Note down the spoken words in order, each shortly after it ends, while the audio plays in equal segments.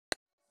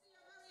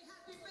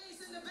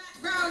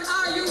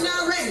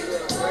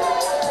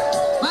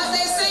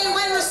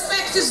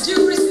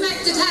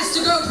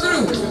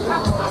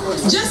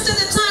Just at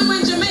the time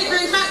when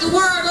Jamaica, in fact, the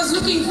world was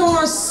looking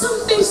for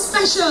something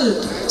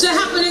special to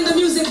happen in the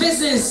music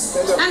business.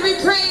 And we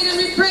prayed and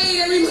we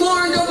prayed and we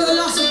mourned over the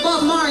loss of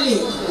Bob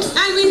Marley.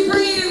 And we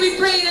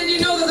prayed, and you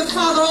know that the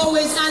Father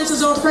always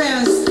answers our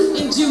prayers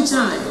in due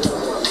time.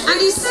 And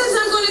he says,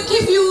 I'm going to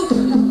give you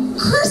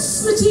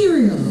crisp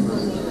material.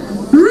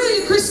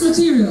 Really crisp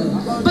material.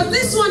 But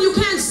this one, you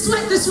can't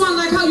sweat this one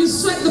like how you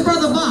sweat the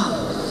Brother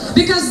Bob.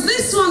 Because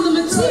this one, the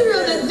material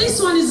that this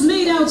one is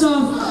made out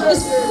of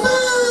is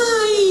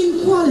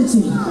fine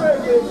quality.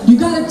 You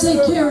gotta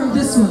take care of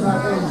this one.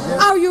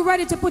 Are you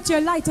ready to put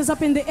your lighters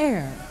up in the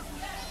air?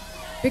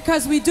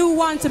 Because we do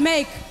want to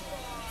make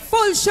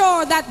full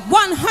sure that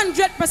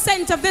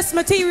 100% of this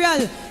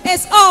material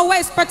is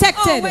always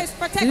protected.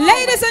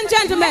 Ladies and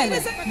gentlemen,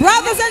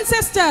 brothers and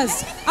sisters,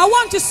 I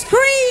want your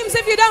screams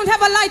if you don't have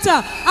a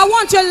lighter. I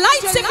want your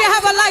lights if you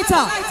have a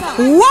lighter.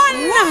 100%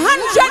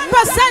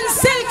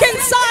 silk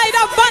inside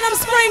of Bonham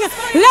Spring.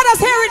 Let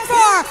us hear it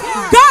for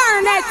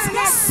Garnett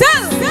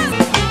Silk.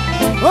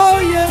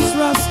 Oh yes,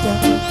 Rasta.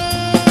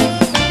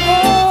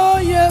 Oh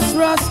yes,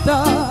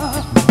 Rasta.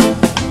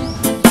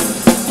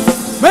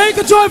 Make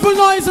a joyful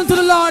noise unto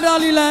the Lord, all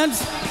ye lands.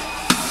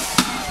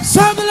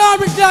 Serve the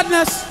Lord with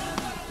gladness.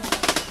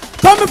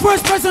 Come before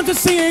his presence to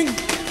sing.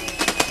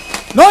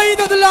 Know ye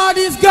that the Lord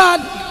is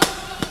God.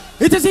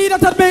 It is he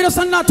that hath made us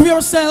and not we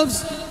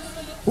ourselves.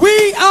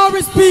 We are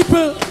his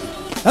people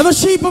and the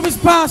sheep of his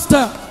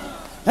pasture.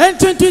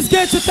 Enter into his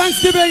gates with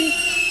thanksgiving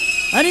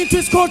and into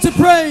his courts with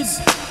praise.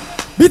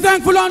 Be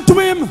thankful unto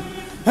him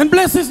and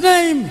bless his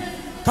name.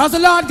 Because the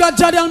Lord God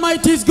Jah the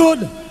Almighty is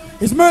good.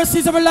 His mercy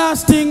is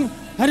everlasting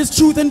and his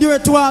truth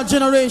endureth to all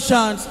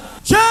generations.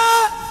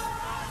 Jah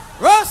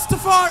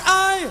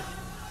Rastafari.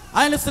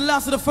 And it's the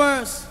last of the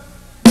first.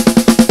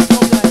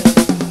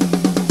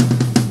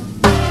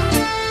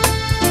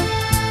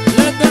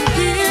 Let them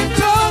keep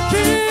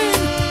talking.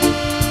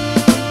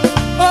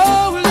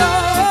 Oh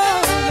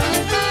Lord.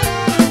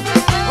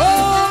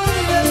 Oh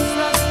yes,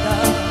 Rasta.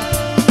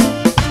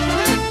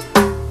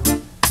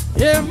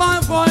 Hear my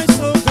voice,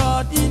 oh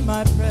God, in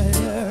my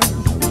prayer.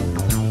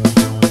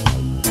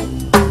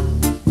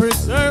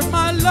 Preserve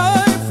my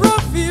life from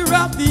fear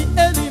of the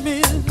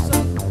enemies.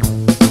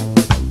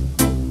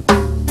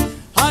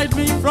 Hide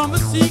me from the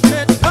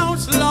secret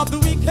counsel of the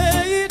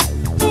wicked.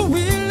 Who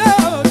will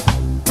Lord,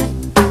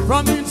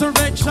 from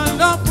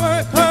insurrection of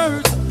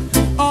workers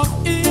of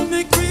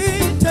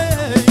iniquity.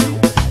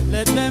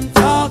 Let them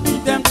talk,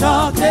 keep them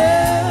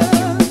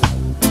talking.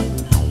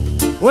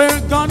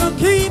 We're gonna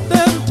keep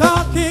them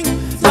talking,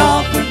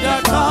 talking,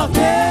 they're talking.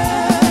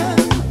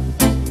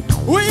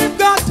 We've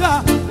got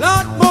a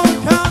lot more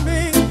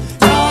coming,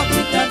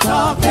 talking, they're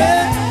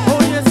talking. Oh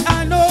yes,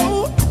 I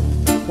know.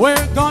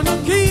 We're gonna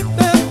keep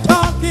them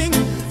talking,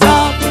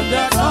 talking,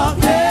 they're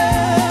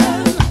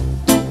talking.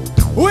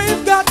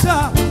 We've got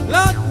a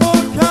lot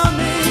more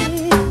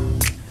coming.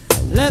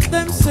 Let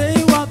them say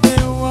what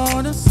they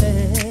wanna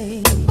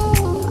say.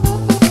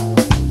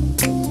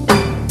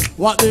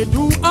 What they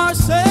do or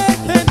say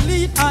can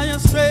lead I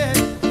astray.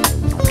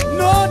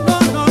 No, no,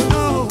 no,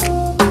 no.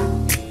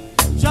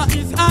 Jah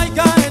is I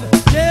guide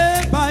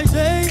day by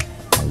day.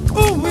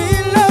 Oh, we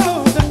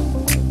Lord,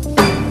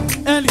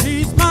 and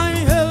he's my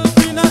help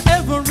in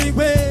every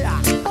way.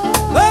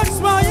 That's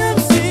why I'm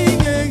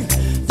singing,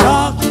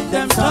 talking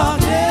them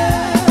talking.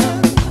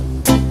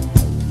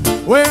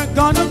 We're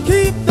gonna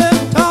keep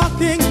them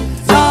talking,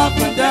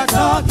 talking they're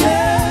talking.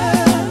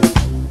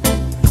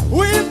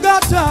 We've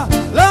got a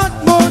lot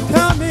more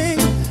coming,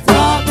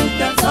 talking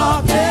them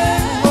talking.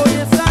 Oh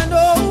yes, I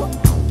know.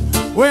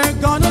 We're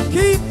gonna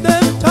keep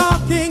them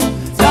talking,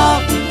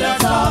 talking they're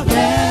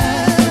talking.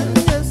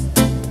 Yes,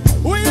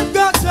 we've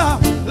got a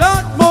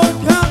lot more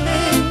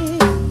coming.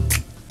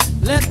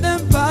 Let them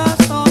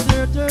pass on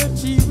their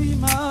dirty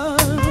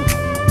remarks.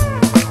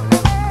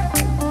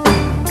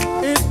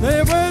 If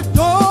they were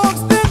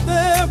dogs, then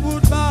they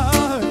would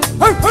bark.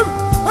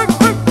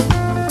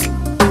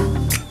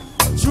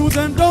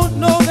 Children don't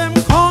know them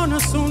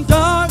corners soon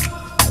dark.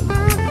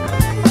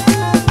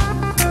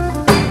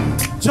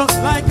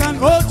 Just like an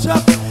old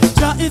chap,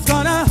 Jah is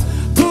gonna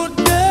put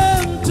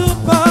them to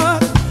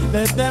part.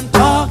 Let them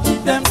talk,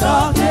 keep them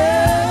talking.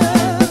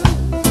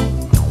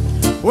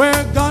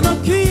 We're gonna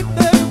keep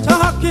them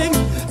talking,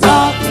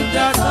 talking,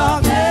 they're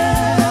talking.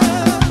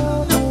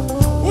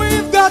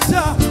 We've got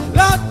a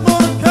lot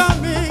more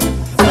coming,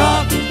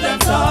 talking, them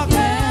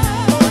talking.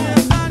 Oh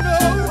yes, I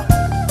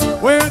know.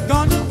 We're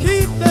gonna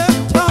keep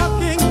them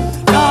talking,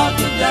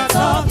 talking, they're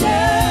talking.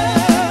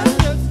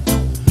 Yes.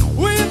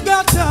 We've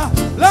got a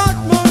lot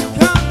more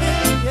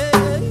coming,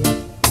 yeah.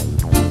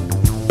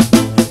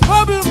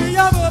 Bubble me a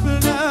bubble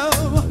now.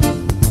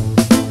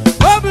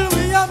 Bubble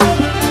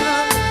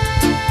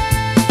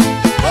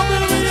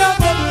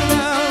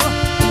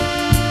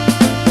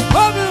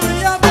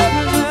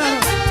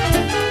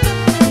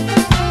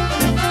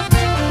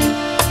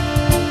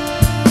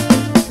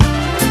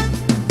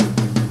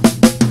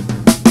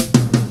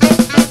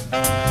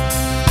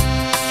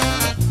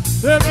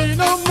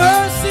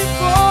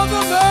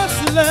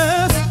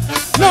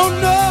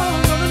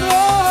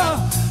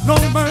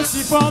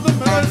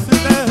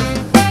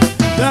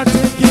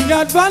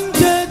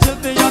advantage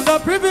of the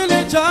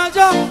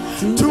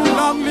underprivileged, too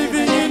long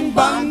living in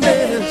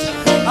bondage.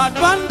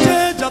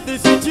 Advantage of the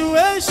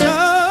situation,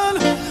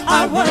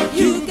 I work,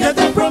 you get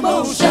a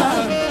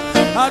promotion.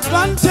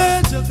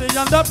 Advantage of the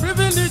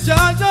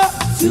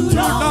underprivileged, too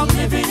long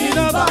living in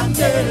a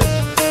bondage.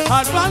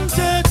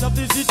 Advantage of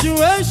the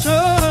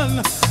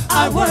situation,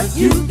 I work,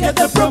 you get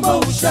the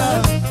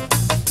promotion.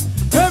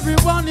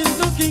 Everyone is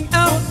looking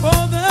out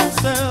for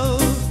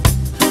themselves.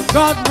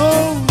 God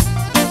knows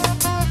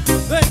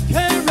they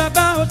care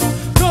about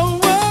no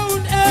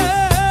one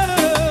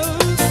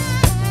else.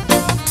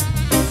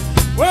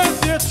 Work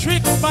their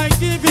tricks by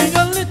giving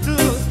a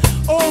little,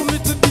 only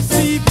to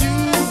deceive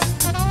you,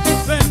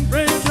 then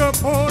break your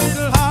poor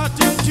little heart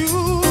in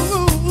two.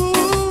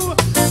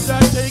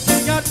 They're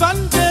taking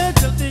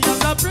advantage of the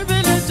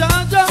underprivileged,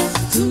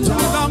 too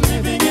long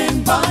living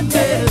in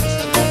bondage.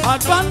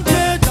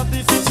 Advantage of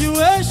the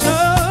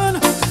situation,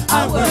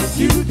 I work,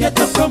 you get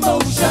the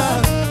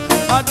promotion.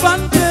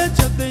 Advantage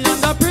of the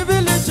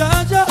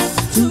underprivileged,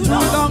 too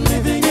long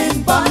living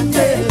in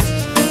bondage.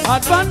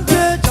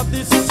 Advantage of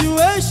the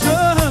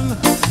situation,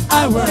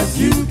 I work,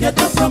 you get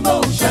the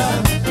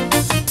promotion.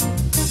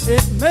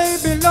 It may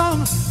be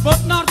long,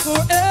 but not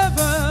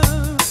forever.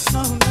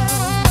 No, no.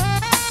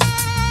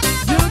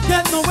 You'll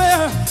get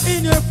nowhere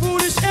in your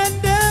foolish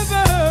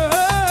endeavor.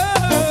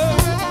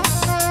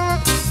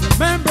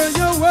 Remember,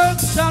 your work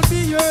shall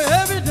be your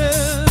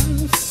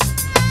evidence.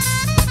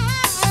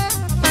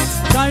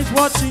 Guys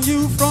watching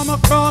you from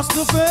across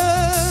the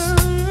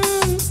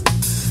fence,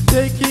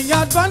 taking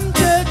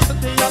advantage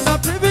of the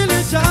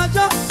underprivileged,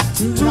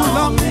 too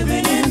long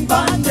living in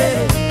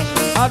bondage.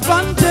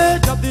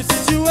 Advantage of the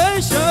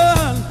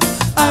situation,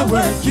 I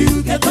work,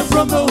 you get the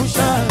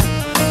promotion.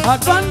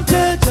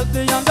 Advantage of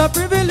the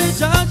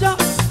underprivileged,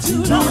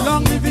 too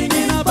long living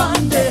in a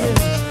bondage.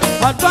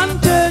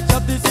 Advantage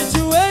of the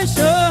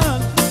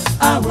situation,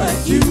 I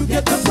work, you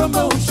get the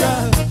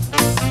promotion.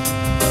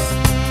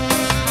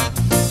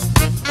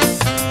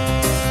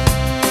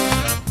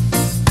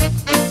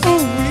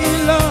 Oh, we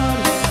Lord.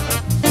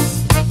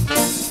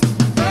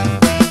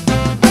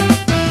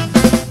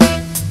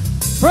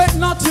 Fret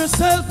not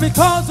yourself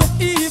because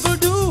of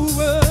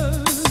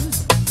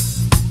evildoers.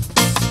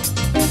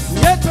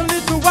 Yet a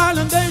little while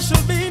and they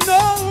shall be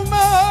no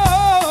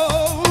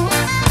more.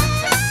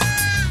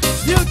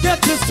 You'll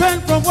get your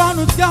strength from one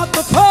who's got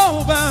the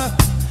power.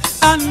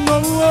 And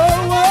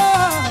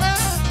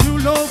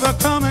you'll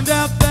overcome, and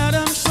of that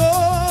I'm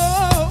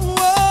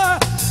sure.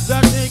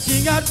 They're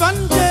taking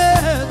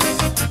advantage.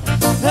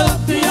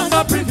 Help the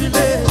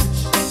underprivileged.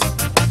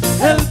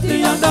 Help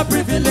the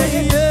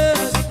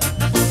underprivileged.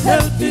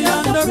 Help the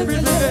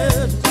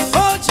underprivileged.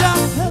 Oh, Jah,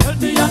 help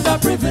the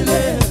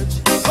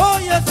underprivileged. Oh,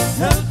 yes,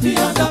 help the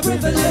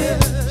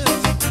underprivileged.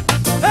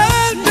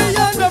 Help the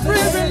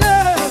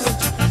underprivileged.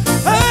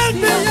 Help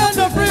the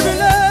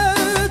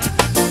underprivileged.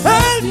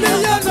 Help the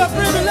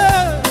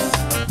underprivileged.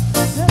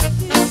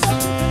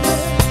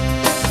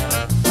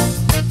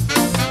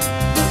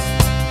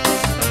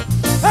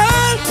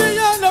 Help the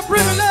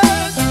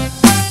underprivileged.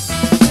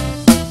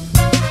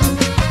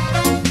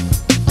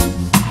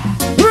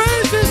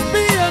 Praises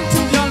be unto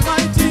the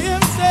Almighty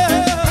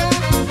Himself.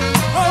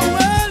 Oh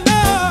well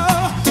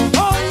now,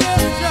 oh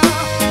yes, Jah,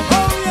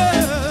 oh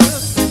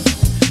yes.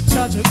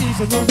 Jah is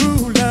the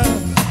ruler.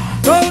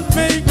 Don't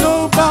make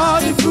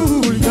nobody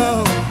fool you.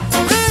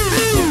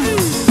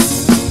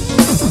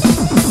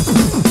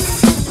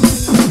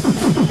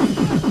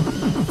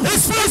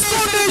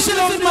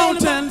 Of the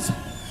mountains,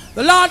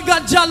 the Lord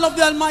God Jah love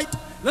the Almighty.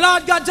 The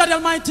Lord God Jah the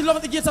Almighty love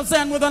the gates of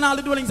Zion within all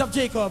the dwellings of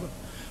Jacob.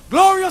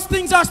 Glorious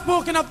things are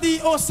spoken of thee,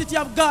 O city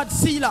of God,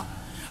 Selah.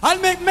 I'll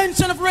make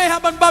mention of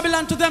Rahab and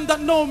Babylon to them that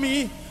know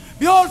me.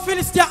 Behold,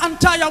 Philistia and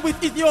Tyre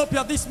with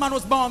Ethiopia. This man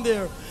was born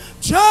there.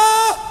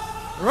 Jah,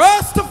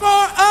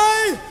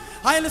 Rastafari,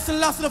 Haile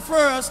Selassie the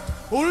first,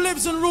 who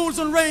lives and rules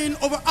and reigns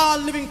over all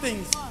living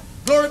things.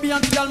 Glory be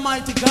unto the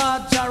Almighty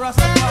God, Jah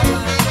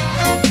Rastafari.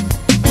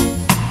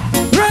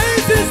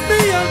 Praises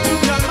be unto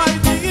the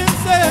Almighty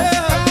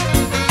Himself.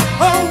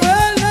 Oh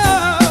well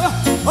now,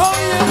 oh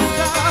yes,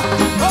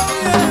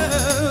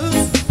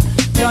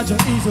 Jah is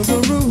the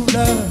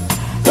ruler.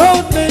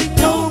 Don't make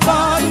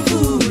nobody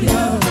fool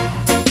ya.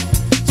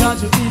 Jah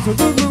is the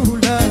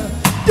ruler.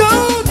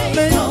 Don't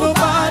make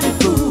nobody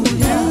fool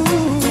ya.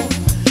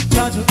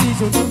 Jah is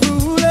the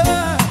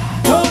ruler.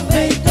 Don't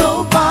make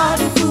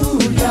nobody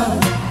fool ya.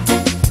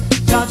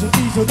 Jah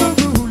is the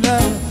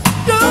ruler.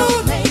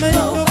 Don't make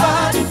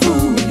nobody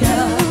fool ya.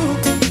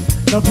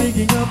 They're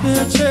picking up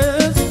their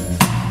chest,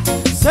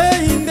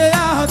 saying they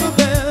are the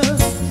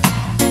best,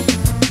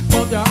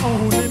 but they're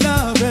only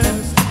the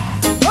best.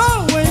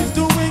 Always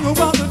doing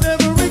what the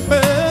devil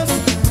requests.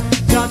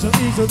 Jah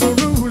is the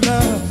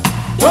ruler.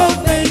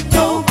 Don't make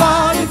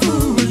nobody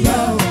fool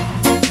ya.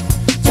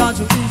 Jah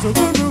is the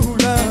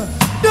ruler.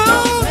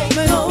 Don't make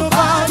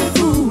nobody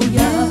fool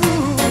ya.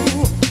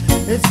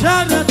 It's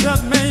Jah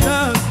that made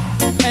us,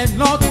 and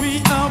not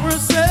we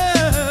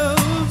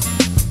ourselves.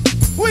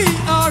 We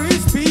are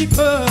His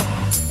people,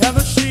 and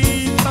the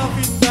sheep of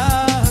His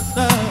pasture.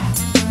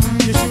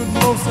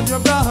 close to your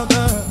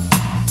brother.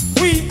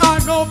 We are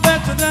no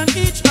better than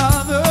each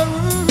other.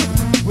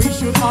 We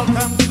should all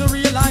come to the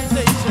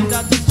realization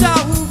that the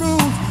Jah who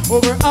rules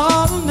over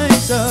all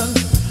nations.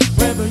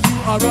 Whether you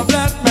are a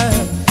black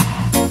man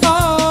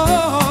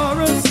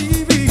or a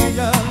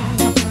Syrian,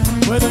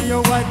 whether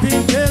you're white,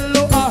 pink,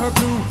 yellow, or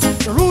blue,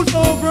 the rules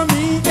over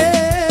me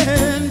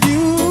and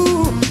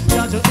you.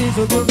 Jah is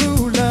the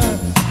ruler.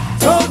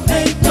 Don't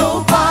make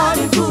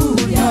nobody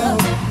fool ya.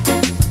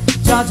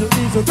 Jah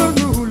is the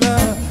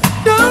ruler.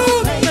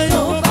 Don't make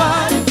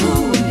nobody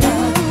fool ya.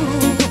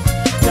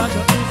 Jah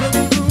is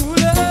the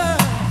ruler.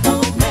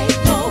 Don't make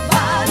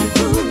nobody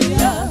fool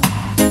ya.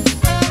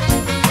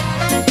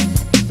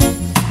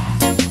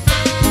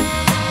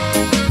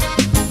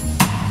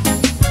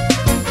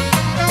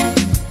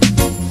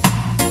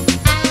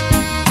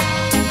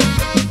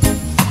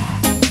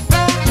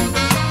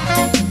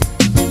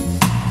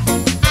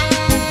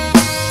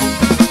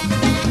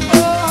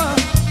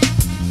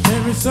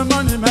 Mr.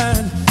 Money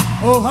Man,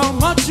 oh how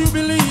much you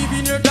believe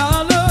in your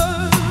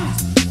dollars.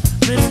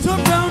 Mr.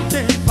 Brown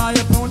can buy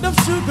a pound of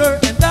sugar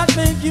and that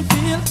make you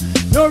feel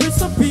you're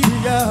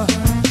superior.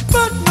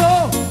 But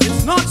no,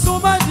 it's not so,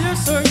 my dear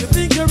sir. You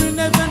think you're in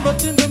heaven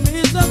but in the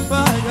midst of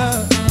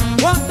fire.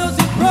 What does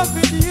it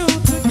profit you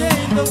to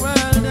gain the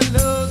world and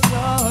lose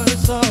your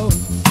soul?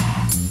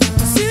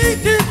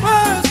 Seek ye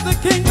first the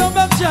kingdom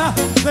of Jah,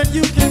 then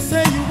you can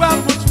say you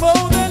have much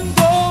more than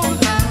gold.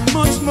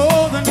 Much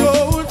more than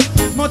gold.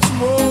 Much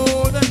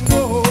more than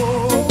gold.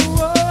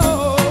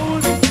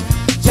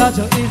 Jah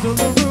is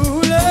the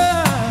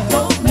ruler.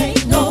 Don't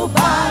make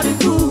nobody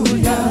fool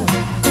ya.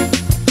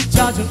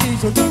 Jah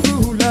is the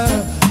ruler.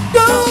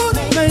 Don't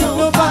make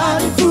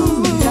nobody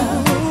fool ya.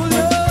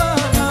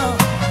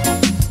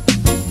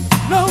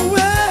 No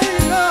way,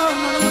 no,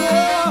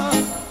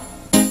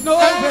 no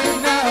way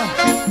now.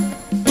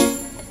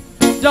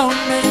 Don't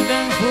make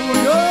them fool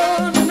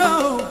you, no.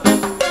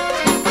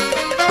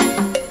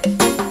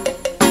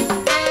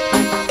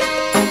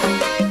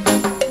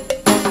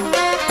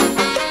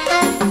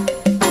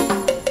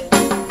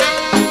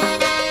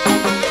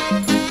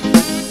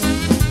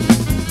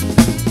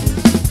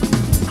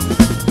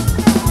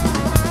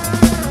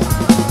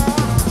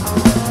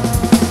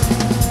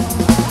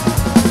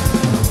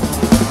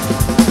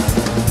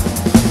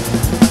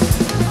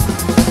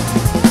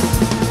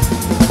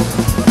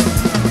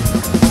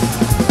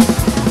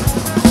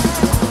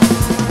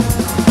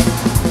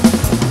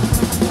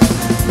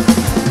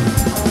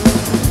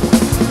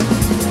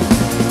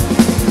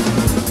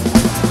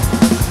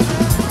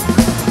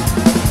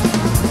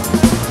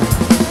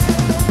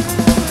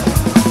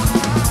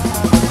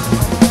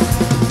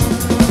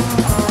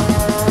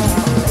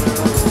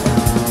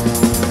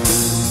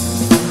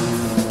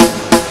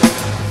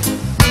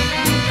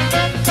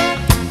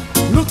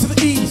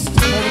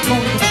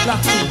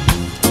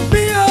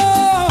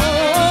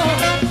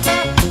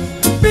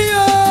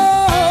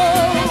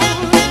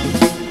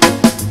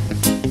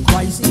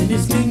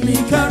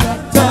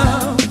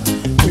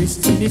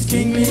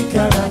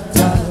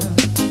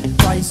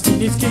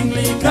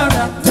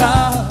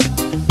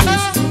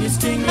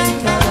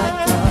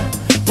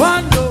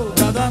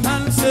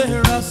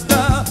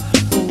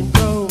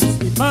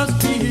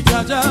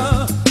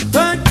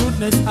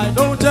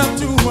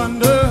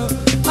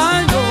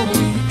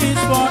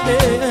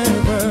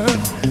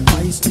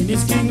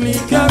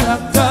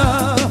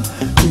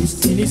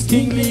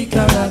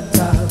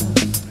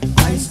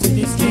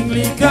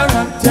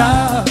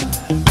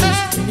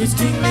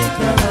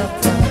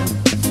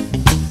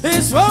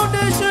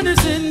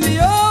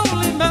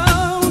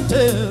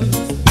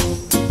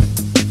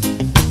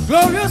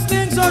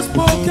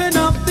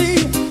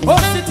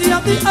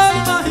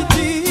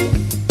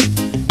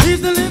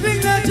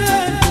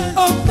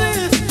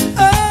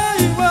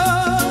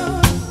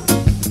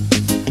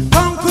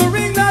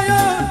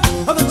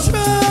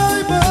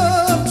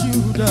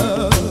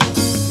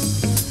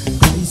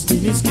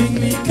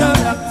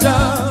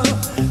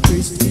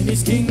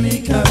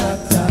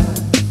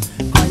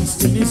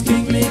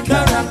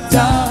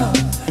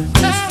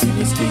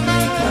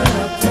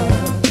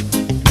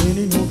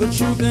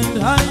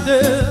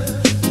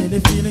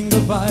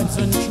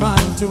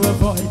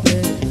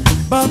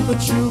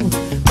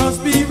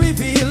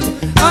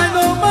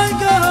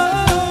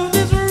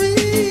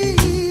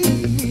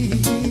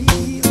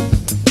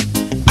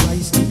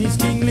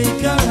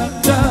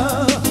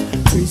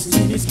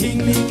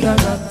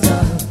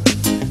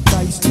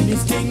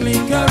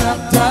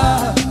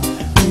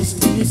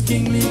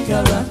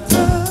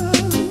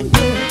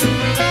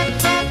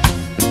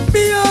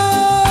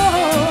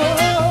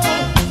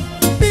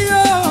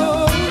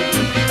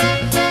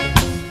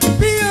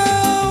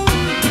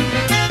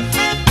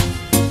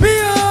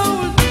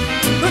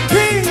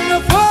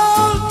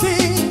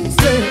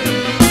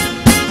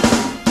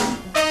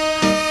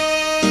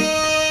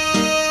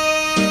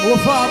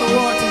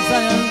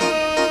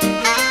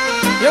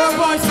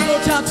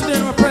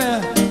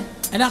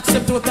 and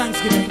accept our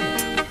thanksgiving.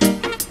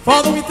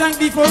 Father, we thank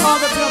thee for all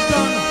that you have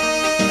done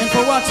and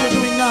for what you're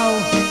doing now.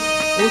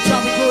 Oh,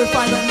 shall we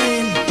glorify thy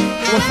name,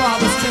 our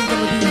Father, strength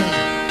and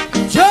redeemer.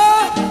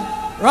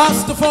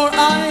 Rastafari,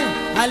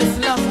 I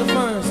listen last the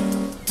first.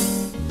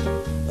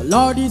 The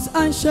Lord is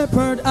my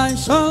shepherd, I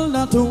shall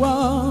not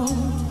want,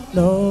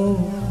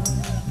 no.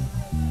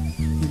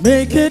 He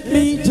maketh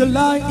me to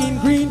lie in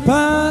green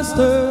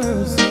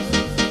pastures.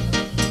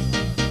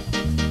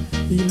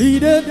 He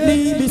leadeth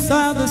me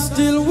beside the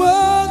still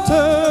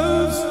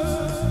waters.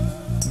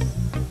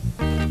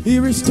 He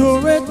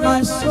restoreth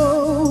my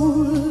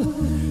soul.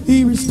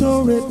 He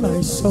restored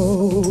my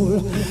soul.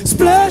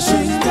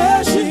 Splashing,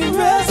 dashing,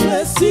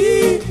 restless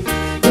sea.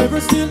 Ever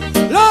still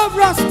love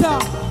Rasta.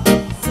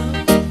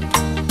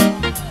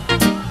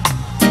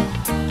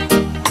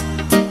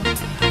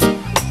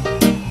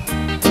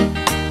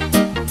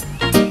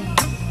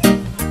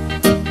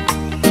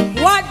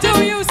 What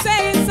do you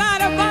say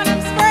inside of Bottom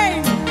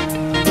Spring?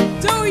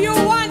 Do you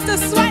want to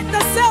sweat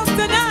the silk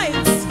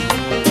tonight?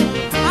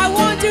 I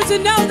want you to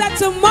know that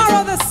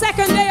tomorrow, the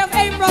 2nd day of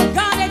April,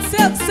 Garnett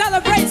Silk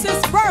celebrates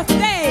his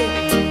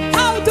birthday.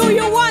 How do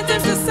you want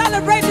him to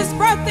celebrate his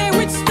birthday,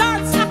 which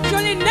starts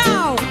actually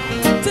now?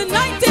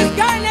 Tonight is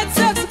Garnett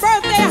Silk's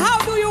birthday. How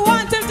do you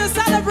want him to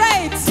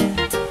celebrate?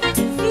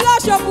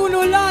 Flush up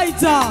Unu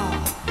lighter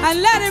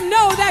and let him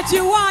know that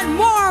you want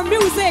more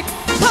music,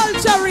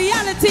 culture,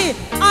 reality,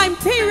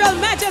 imperial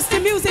majesty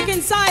music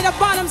inside of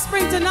Bottom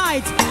Spring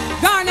tonight.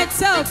 Garnett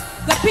Silk,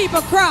 the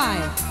people cry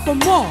for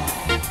more.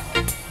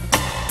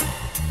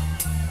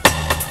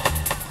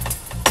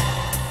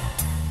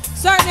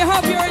 Certainly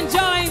hope you're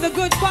enjoying the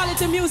good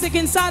quality music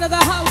inside of the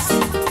house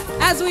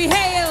as we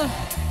hail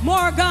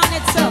more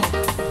Garnett Silk.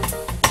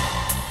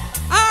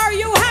 Are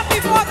you happy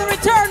for the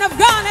return of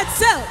Garnett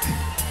Silk?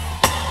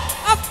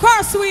 Of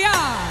course we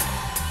are.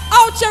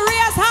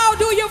 Ocharias, how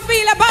do you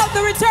feel about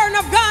the return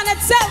of Garnett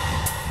Silk?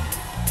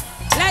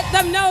 Let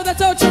them know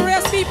that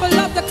Ocharias people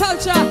love the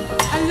culture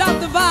and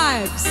love the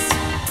vibes.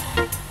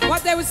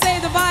 What they would say,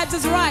 the vibes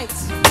is right.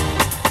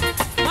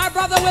 My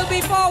brother will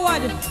be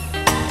forward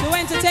to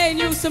entertain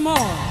you some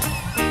more.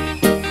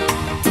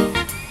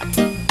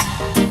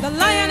 The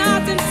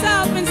Lionheart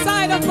himself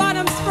inside of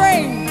Bottom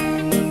Spring.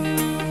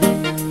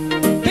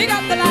 Big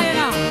up the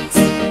Lionheart.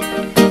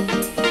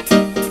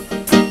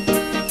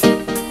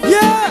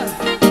 Yeah!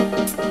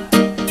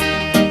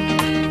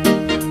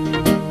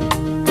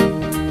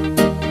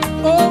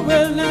 Oh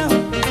well now,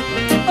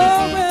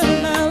 oh well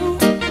now,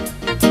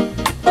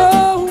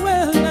 oh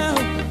well now.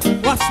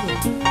 Watch me.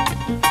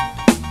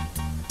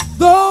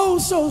 Though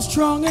so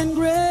strong and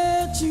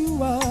great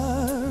you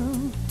are,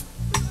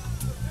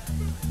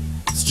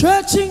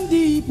 stretching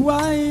deep,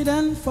 wide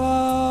and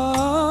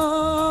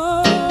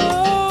far,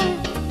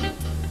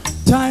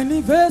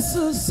 tiny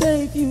vessels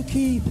safe you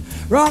keep,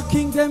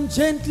 rocking them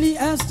gently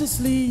as they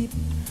sleep.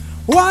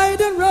 Wide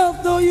and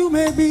rough though you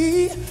may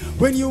be,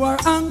 when you are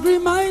angry,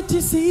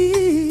 mighty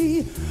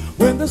sea.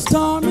 When the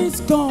storm is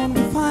gone,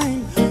 we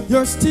find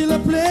you're still a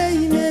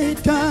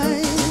playmate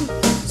kind.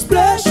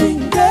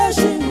 Splashing,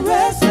 dashing,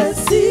 restless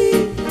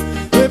sea.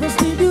 Ever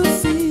still you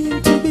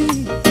seem to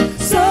be.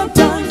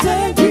 Sometimes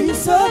angry,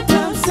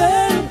 sometimes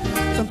sad.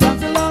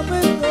 Sometimes you love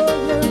it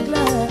though you're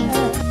glad.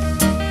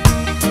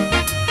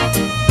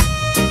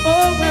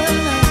 Oh well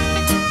now.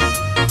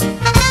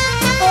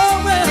 Oh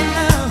well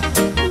now.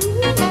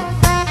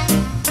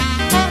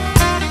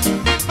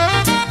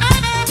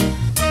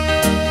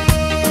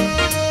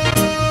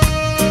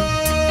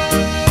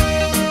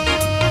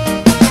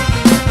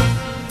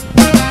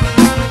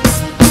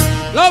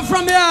 Love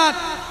from the heart.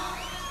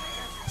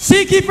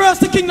 Seek ye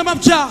first the kingdom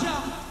of Jah,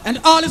 and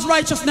all his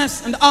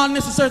righteousness, and all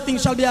necessary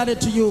things shall be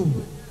added to you.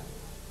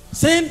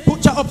 Saying,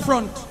 put Jah up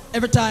front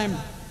every time.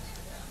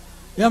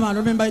 Yeah man,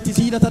 remember it is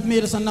he that hath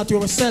made us and not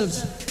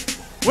yourselves.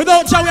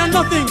 Without Jah we are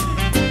nothing.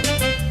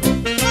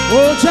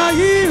 Oh Jah,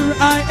 here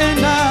I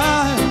and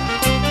I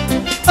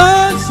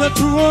answer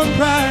to our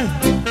cry.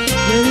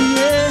 Yeah,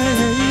 yeah,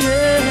 yeah,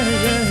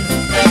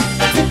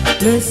 yeah.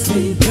 Bless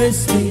me,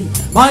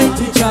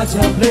 mighty Jah,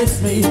 Jah,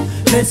 bless me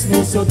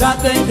so that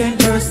they can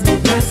curse me.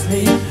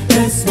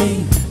 Bless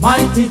me,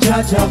 mighty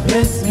Jah, Jah,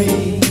 bless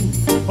me.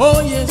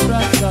 Oh yes,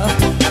 Rasta.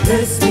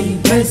 Bless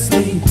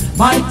me,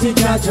 mighty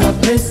Jah, Jah,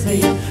 bless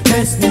me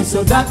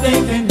so that they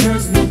can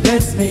curse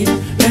me.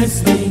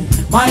 Bless me,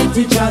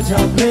 mighty Jah,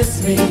 Jah,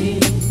 bless me.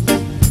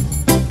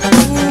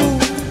 Ooh,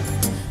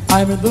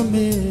 I'm in the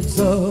midst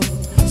of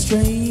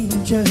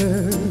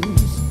strangers,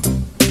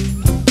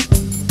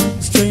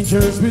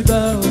 strangers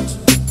without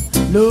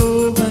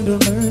love and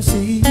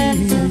mercy,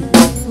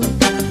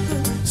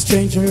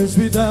 strangers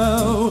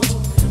without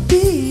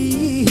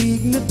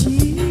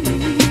dignity,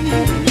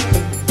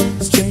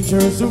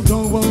 strangers who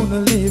don't want to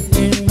live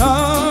in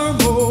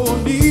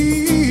harmony.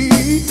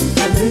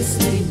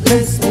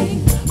 Bless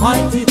me,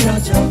 mighty Jah,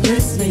 Jah,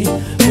 bless me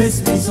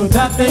so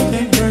that they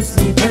can curse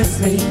me. Bless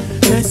me,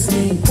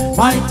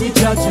 mighty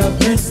Jah, Jah,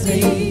 bless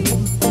me.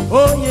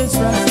 Oh yes,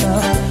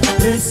 Rasta.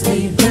 Bless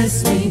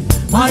me,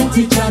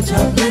 mighty Jah,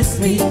 Jah, bless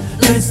me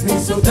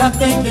so that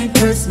they can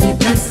curse me.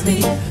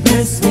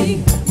 Bless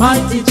me,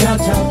 mighty Jah,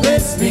 Jah,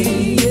 bless me.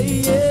 Yeah,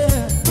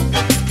 yeah.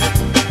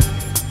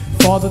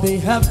 Father, they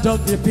have dug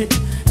their pit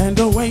and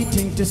are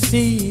waiting to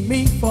see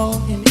me fall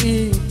in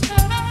it.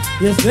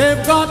 Yes,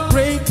 they've got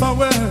great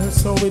power,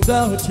 so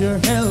without your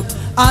help,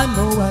 I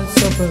know I'll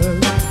suffer.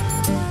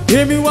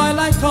 Hear me while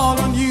I call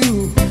on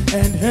you,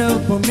 and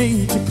help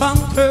me to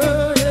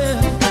conquer, yeah.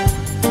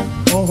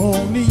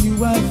 Only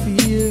you I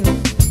fear.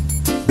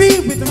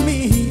 Be with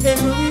me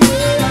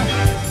everywhere.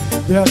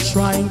 They're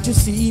trying to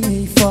see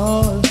me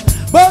fall,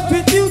 but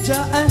with you,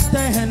 Jah, I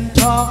stand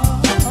tall.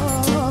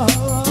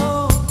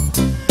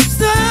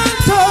 Stand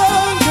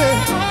tall,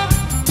 yeah.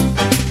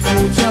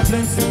 Oh, Jah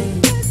bless me.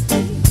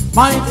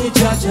 Mighty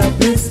Jah, Jah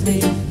bless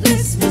me,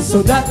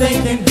 so that they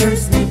can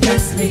curse me,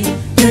 bless me,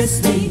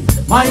 bless me.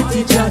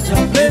 Mighty Jah,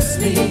 Jah bless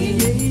me,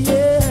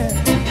 yeah.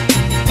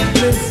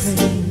 Bless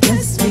me,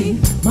 bless me.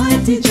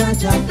 Mighty Jah,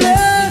 Jah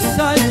bless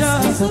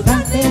me, so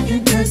that they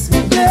can curse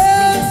me,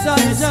 bless me,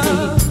 bless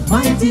me.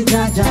 Mighty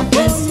Jah, Jah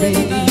bless me.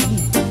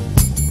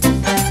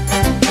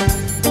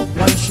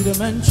 Why should a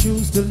man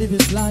choose to live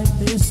his life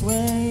this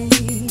way?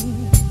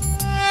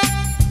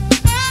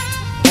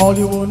 All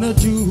you wanna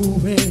do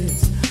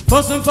is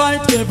fuss and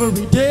fight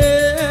every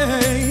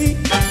day.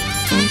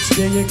 Each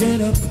day you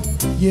get up,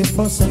 you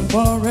fuss and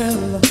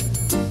quarrel,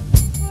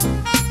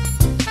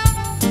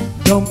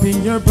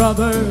 dumping your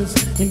brothers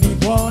in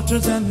deep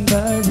waters and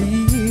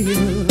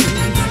barrels.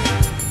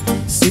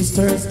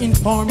 Sisters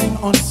informing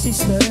on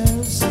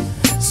sisters,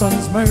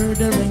 sons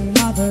murdering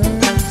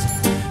mothers,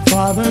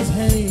 fathers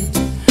hate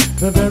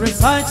the very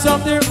sights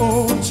of their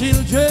own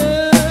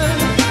children.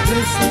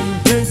 Bless me,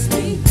 bless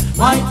me.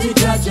 Mighty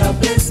Jah, Jah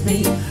bless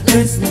me,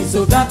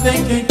 so that they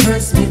can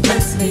curse me,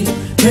 bless me,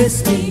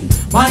 bless me.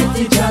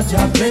 Mighty Jah,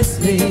 Jah bless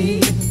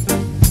me.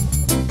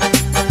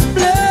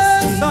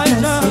 Bless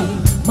Jah,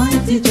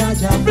 mighty Jah,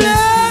 Jah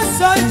bless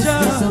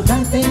Jah, so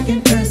that they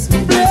can curse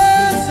me,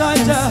 bless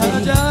Jah,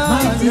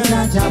 mighty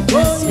Jah, Jah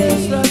bless me.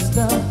 Bless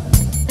Jah,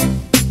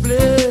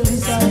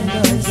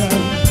 bless Jah,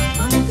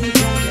 mighty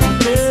Jah, Jah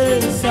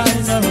bless Jah,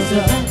 so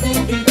that they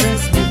can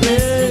curse me,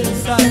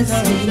 bless Jah,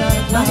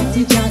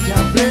 mighty Jah,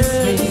 Jah bless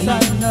me.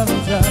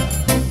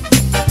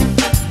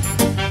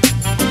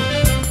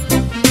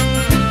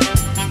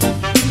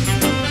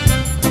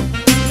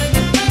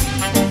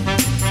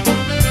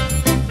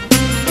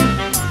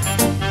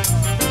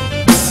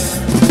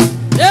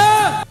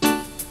 Yeah.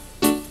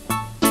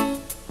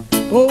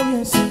 Oh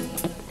yes.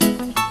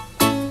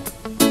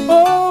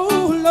 Oh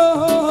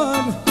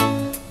Lord.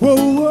 Whoa,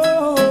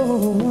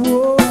 whoa,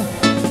 whoa.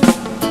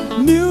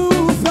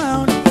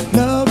 Newfound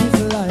love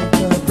is like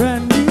a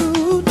brand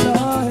new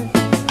toy.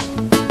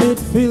 It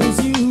fills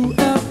you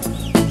up,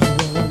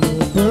 you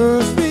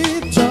burst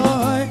with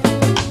joy.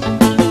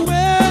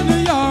 When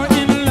you're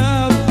in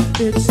love,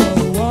 it's a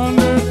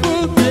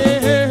wonderful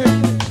thing.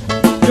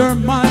 Your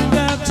mind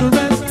at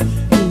rest,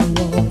 you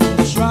want to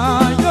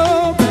try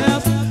your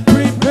best.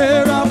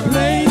 Prepare a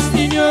place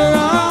in your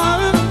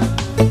heart,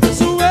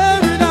 so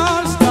where it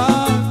all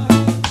starts.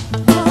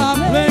 A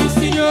place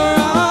in your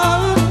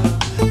heart,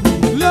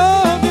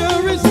 love your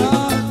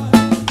result.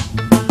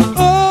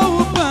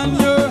 Open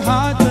your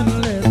heart and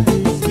let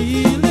these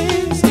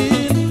feelings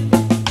in.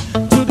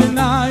 To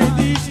deny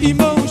these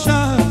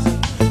emotions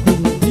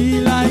would be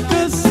like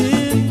a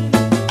sin.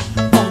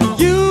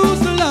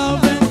 Unused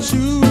love and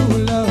true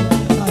love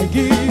I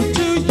give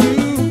to you.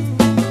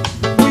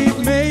 We've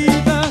made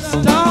the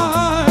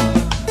start,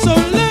 so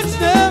let's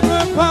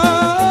never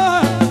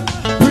part.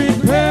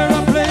 Prepare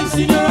a place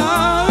in your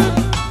heart,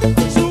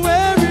 so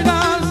where it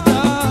all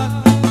starts.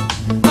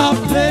 A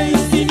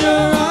place in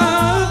your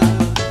heart,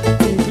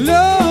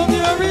 love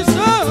your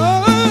result.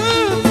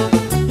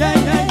 Yeah,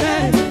 yeah,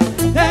 yeah,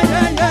 yeah,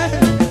 yeah, yeah.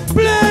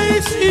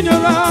 Place in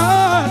your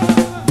heart.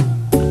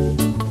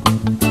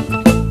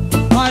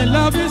 My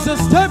love is a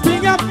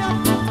stepping up.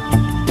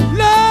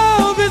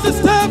 Love is a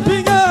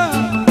stepping up.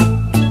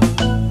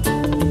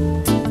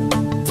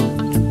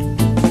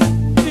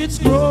 It's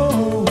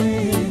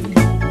growing.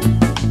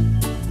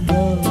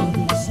 Love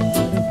is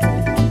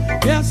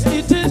yes,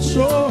 it is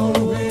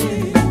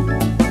showing.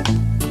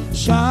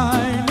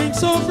 Shining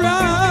so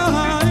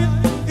bright.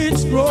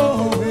 It's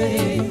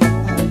growing. I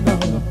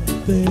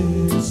love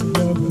this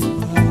love of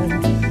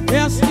mine.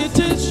 Yes, it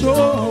is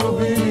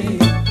showing.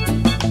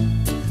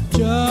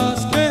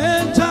 Just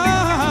can't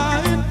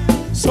hide.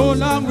 So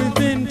long we've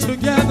been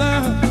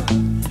together,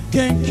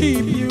 can't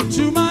keep you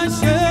to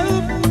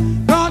myself.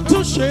 Got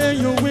to share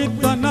you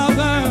with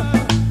another,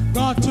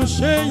 got to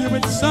share you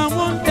with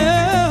someone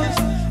else.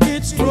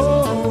 It's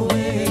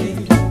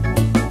growing.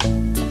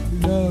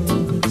 Love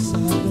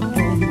inside of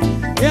me.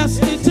 Yes,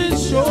 it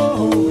is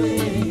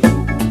showing.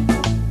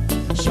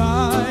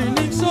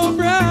 Shining so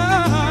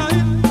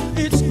bright.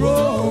 It's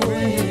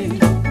growing.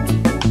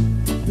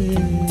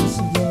 This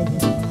love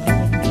of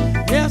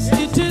mine. Yes,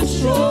 it is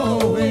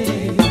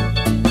showing.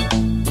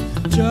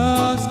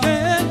 Just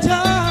can't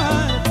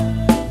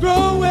hide.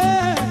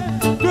 Growing,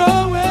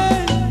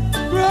 growing,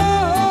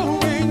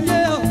 growing,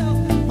 yeah.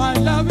 My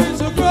love is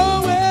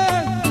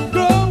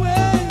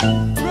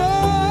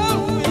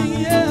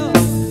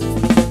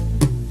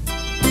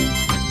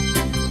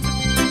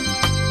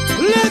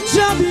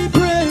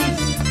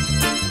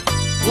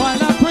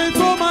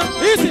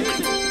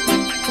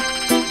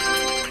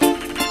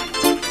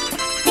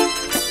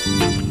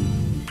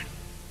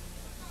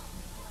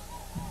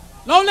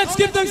let's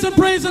give thanks and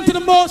praise unto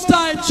the Most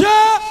High.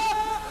 Jah,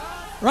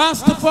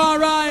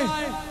 Rastafari.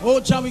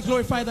 Oh, Jah, we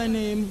glorify thy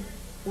name,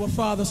 our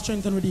Father,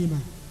 strength and Redeemer.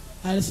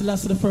 And this is the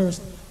last of the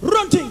first.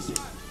 Run things.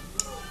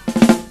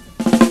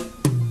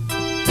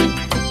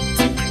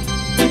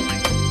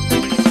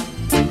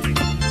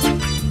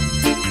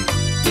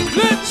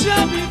 Let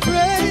Jah be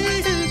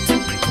praised.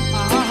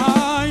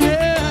 Ah,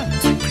 yeah.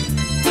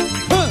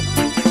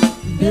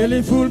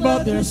 Nearly full,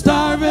 but they're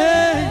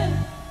starving.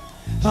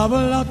 Have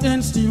a lot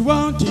and still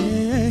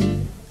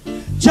wanting.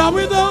 Jah,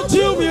 without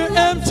you we're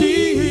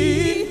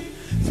empty.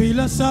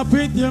 Fill us up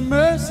with your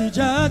mercy,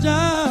 Jah,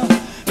 Jah.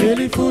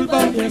 Really full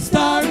but they're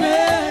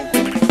starving.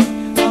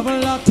 Have a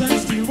lot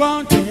and still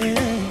wanting.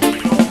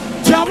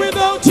 Jah,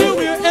 without you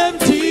we're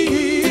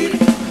empty.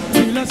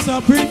 Fill us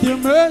up with your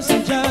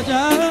mercy, Jah,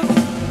 Jah.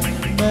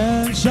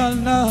 Man shall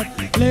not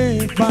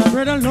live by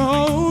bread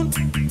alone,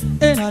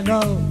 and I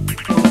know,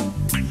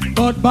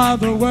 but by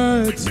the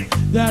words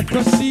that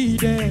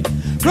proceeded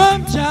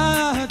from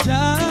Jah,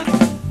 Jah.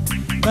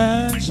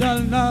 Man shall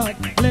not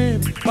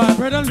live by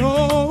bread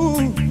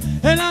alone,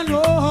 and I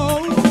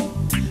know,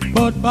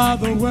 but by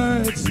the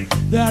words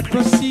that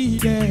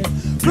proceeded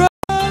from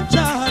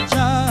Jah,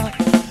 Jah.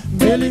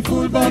 Belly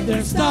full but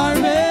they're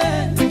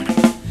starving.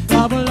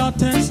 Have a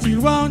lot and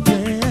still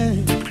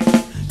wanting.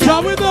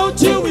 Jah,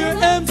 without you we're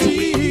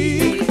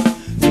empty.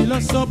 Fill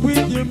us up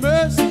with your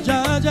mercy,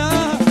 Jah,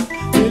 Jah.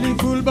 Belly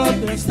full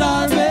but they're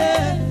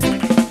starving.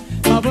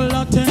 Have a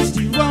lot and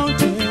still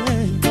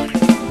wanting.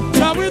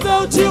 Jah,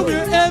 without you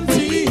we're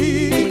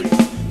empty.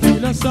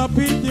 Fill us up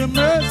with your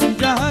mercy,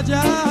 Jah,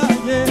 Jah,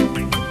 yeah.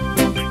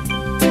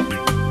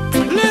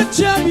 Let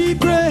Jah be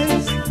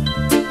praised.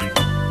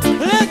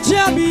 Let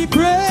Jah be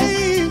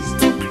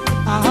praised.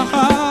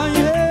 Ah,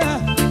 yeah.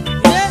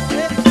 Yeah,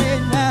 yeah,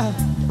 yeah.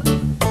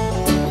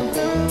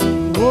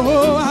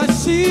 Oh, I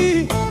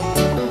see.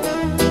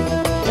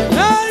 And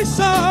I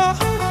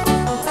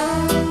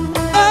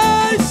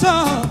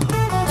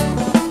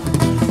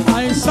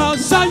saw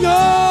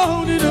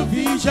Zion in a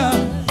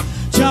vision.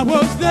 Jah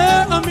was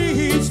there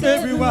amidst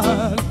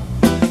everyone,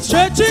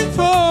 stretching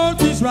forth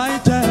his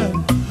right hand.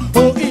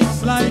 Oh,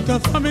 it's like a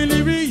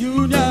family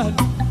reunion.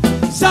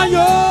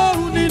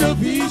 Zion in a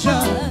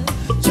vision.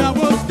 Jah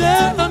was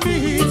there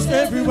amidst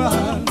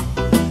everyone,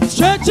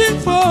 stretching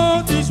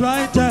forth his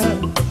right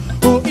hand.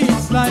 Oh,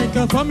 it's like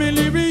a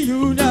family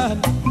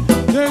reunion.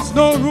 There's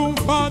no room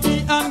for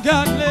the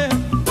ungodly,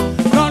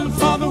 none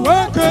for the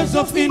workers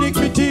of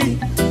iniquity.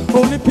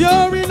 Only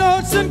pure in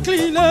hearts and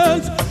clean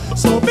hands.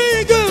 So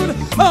be good,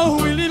 oh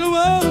we little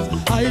ones.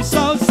 I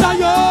saw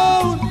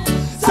Zion,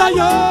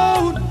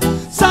 Zion,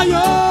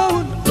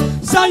 Zion,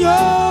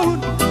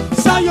 Zion,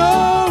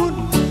 Zion,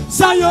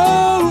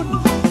 Zion,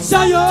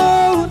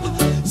 Zion,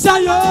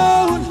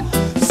 Zion,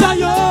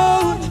 Zion,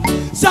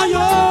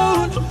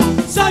 Zion,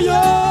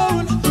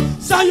 Zion,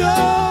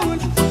 Zion,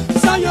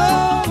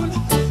 Zion,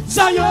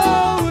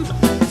 Zion,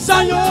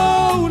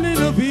 Zion in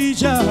a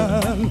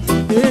vision.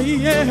 Yeah,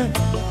 yeah.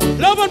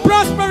 Love and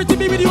prosperity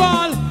be with you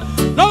all.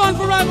 Love and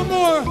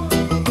forevermore.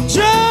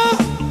 Jah,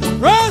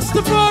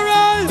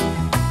 Rastafari.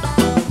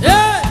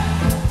 Yeah.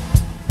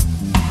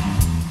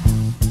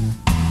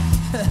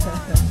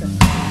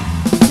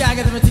 Can't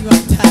get everything on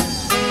time.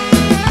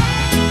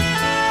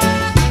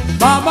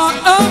 Mama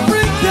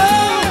Africa,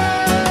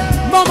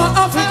 Mama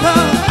Africa,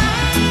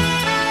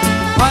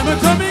 I'm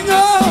coming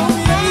home.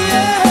 Yeah,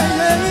 yeah,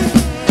 yeah.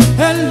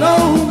 Hello,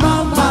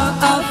 Mama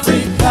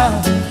Africa.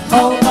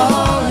 How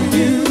are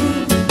you?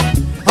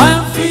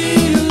 I'm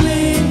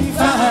feeling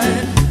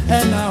fine,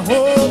 and I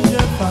hope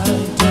you're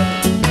fine too.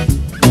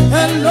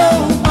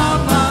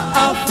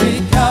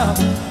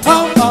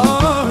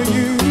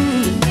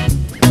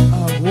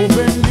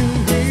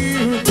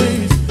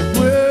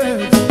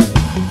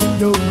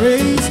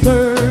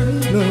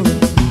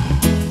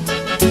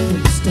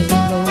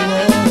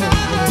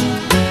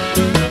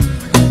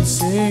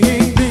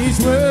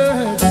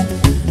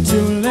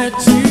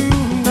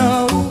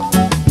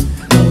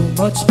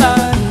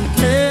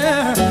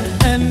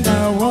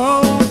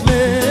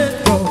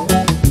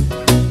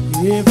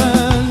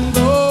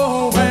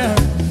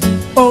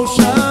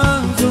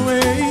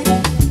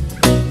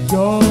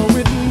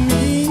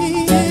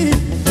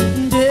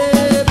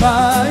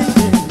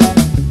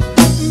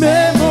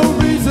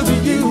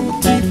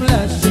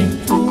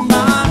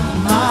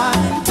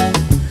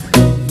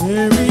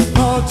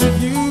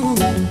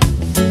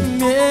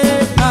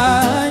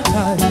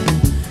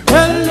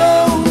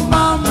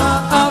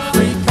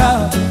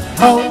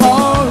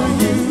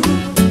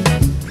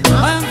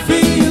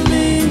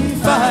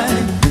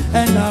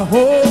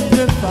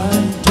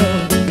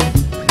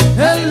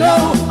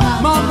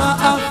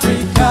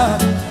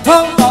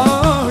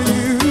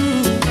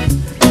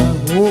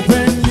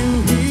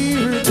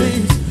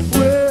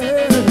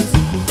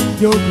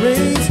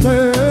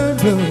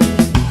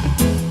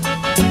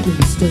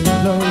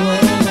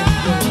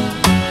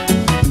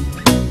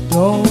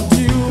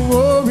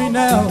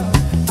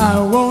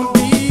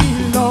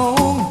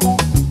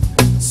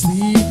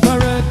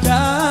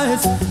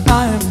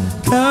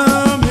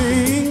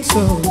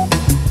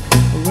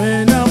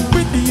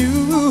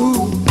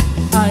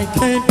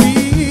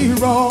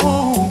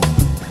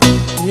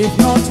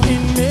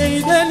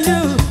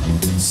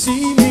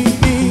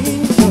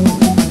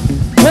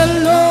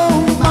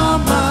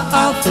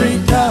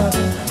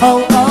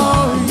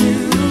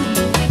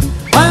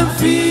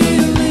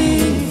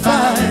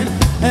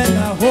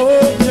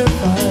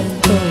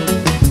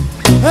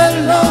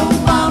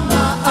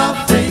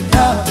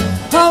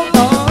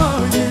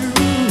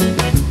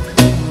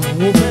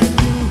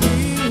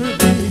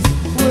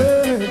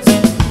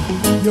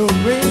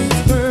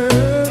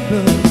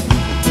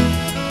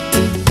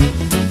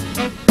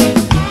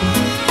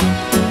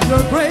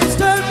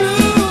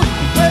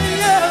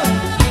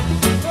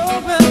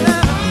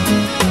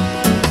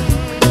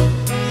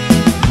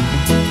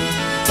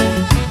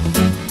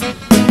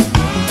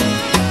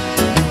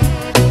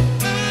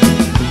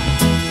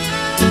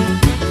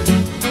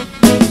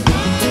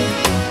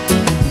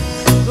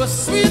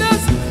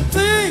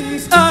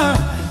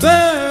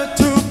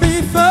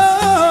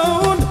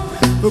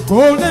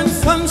 golden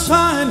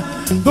sunshine,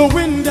 the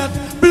wind that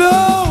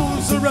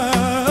blows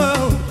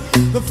around,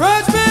 the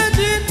fresh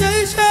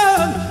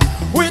vegetation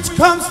which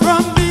comes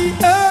from the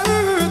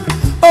earth.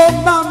 Oh,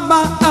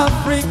 Mama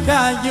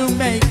Africa, you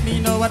make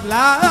me know what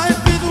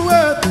life is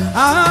worth.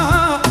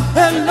 Ah,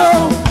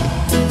 hello,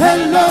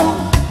 hello,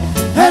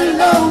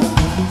 hello,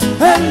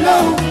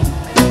 hello,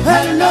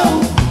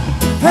 hello,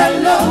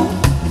 hello,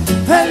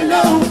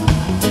 hello,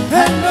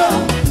 hello,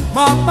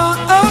 Mama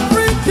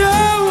Africa,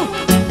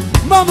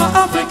 Mama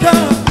Africa.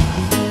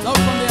 Love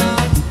from the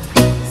heart.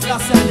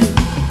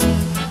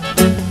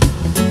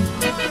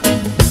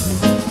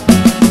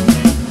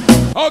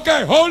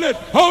 Okay, hold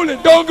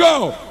it, don't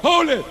go,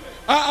 hold it.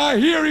 I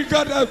hear it,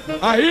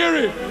 I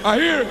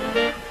hear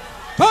it.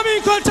 Come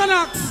in, Kulcha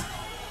Knox.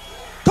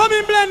 Come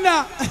in,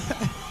 Blender.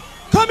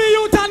 Come in,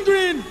 Youth and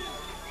Green.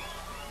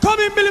 Come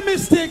in, Billy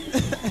Mystic.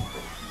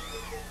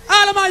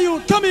 All of my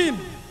youth, come in.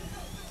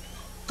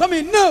 Come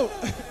in, no.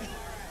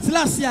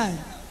 Selassie.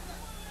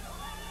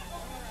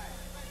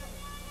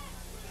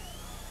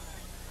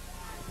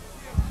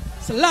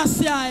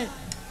 Selassie.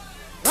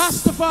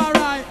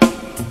 Rastafari.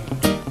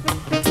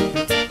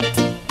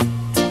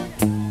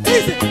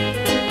 Easy.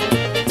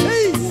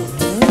 Easy.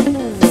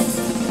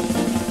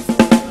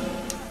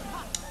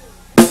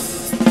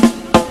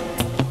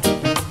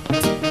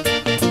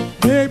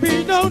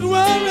 Baby, don't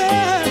worry.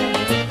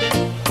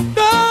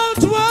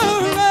 Don't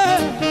worry.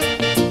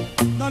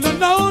 No, no,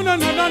 no, no, no,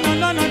 no, no,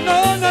 no, no,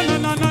 no, no,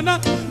 no, no, no.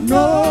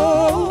 No,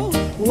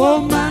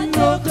 woman,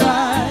 no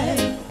cry.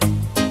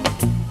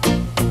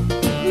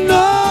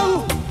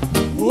 No,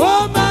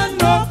 woman,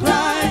 no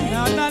cry.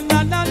 No, no,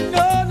 no, no,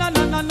 no, no,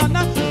 no, no, no,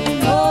 no.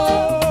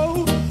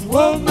 No,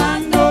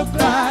 woman, no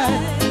cry.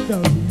 No,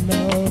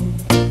 no.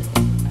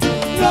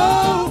 No,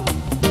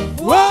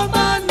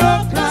 woman, no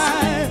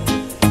cry.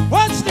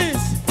 Watch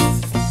this.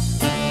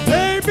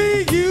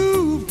 Baby,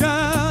 you've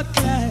got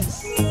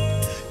class.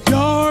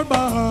 Your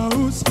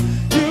boss.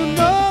 You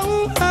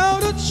know how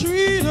to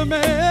treat a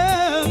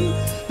man.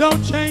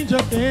 Don't change a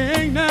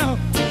thing now.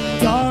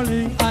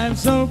 Darling, I'm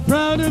so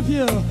proud of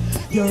you.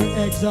 Your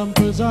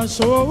examples are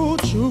so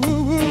true.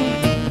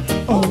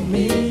 Oh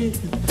me,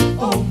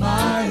 oh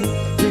my,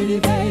 pretty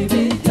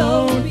baby,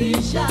 don't be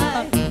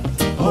shy.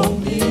 Oh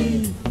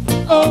me,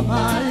 oh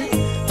my,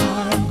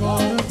 I'm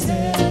gonna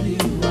tell you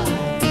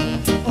why.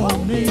 Oh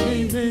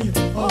me,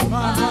 oh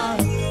my,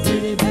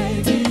 pretty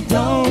baby,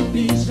 don't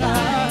be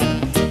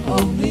shy.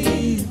 Oh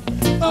me,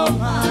 oh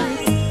my,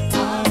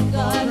 I'm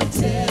gonna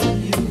tell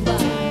you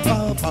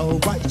why. Oh,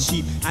 white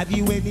sheep, have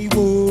you any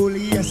wool?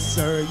 Yes,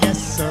 sir, yes,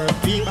 sir.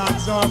 3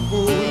 bags are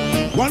full.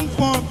 One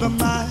for the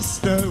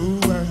master,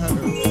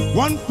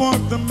 one for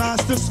the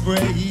master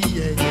spray,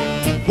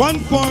 one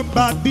for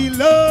bad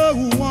below,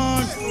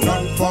 one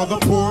for the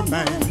poor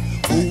man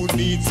who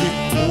needs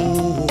it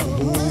most.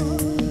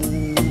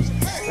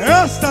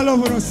 Yes, all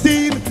over the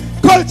scene,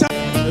 culture.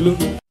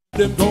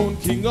 Them down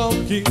king of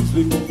kings,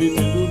 they come in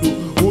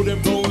Lulu. Who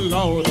them down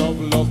loud of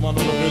love, man, I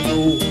don't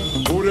know.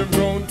 Who them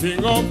down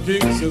king of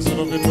kings, yes, I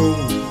don't know.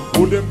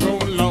 Who them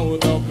down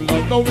loud of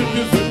love. Now it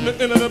is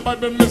written in the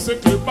Bible, missing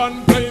clip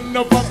and playing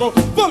the fucker.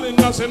 Falling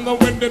nation, now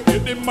when they pay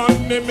the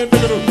man, name it,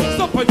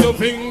 stop on your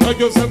finger,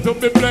 yourself to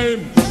be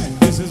blamed.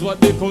 This is what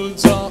the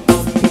culture of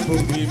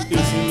people give.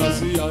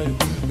 Selassie,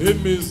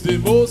 him is the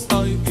most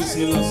high.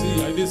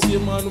 Selassie, the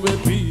same man will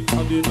be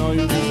and deny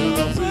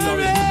Selassie.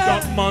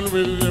 That man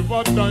will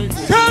never die.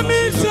 Come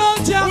in,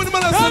 soldier.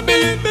 Come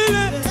in,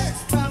 Billy.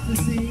 It's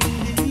prophecy.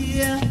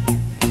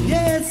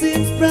 Yes,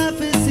 it's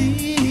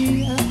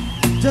prophecy.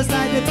 Just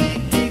like the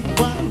big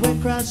one when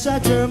crash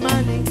at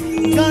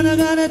Germany.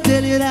 Gonna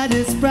tell you that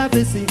it's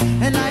prophecy.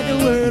 And like the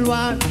world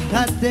war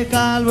that they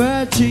call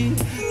World 3.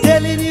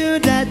 Telling you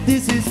that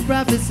this is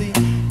prophecy.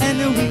 And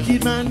the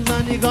wicked man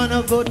money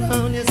gonna go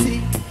down, you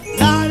see.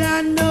 Lord,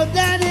 I know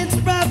that it's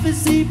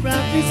prophecy,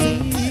 prophecy.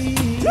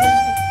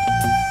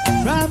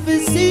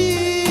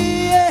 Prophecy.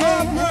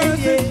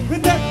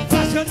 With that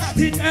passion at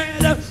the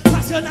end,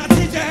 passion at the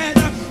end,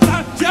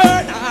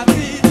 passion at the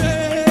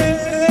end.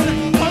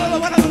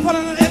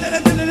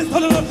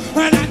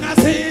 And I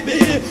see me.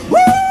 Woo!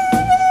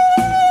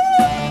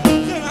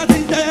 Passion at the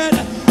end,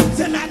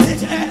 passion at the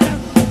end,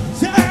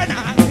 passion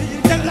at the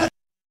end.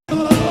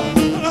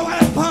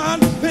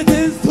 It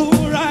is too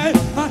right.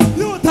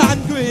 Youth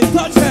and Green,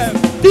 touch them.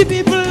 The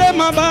people in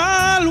my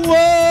ball,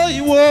 whoa,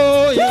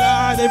 whoa,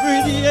 Lord, every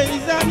day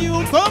is a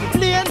new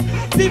complaint.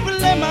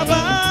 People in my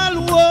ball,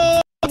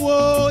 whoa,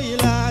 whoa,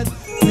 Lord,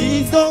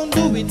 please don't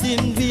do it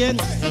in vain.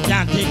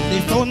 Can't take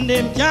the sun,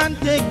 them can't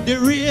take the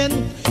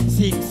rain.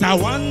 6 or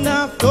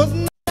 1/2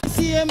 dozen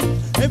same.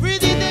 Every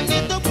day them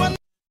get up and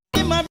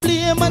them a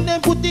blame and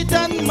them put it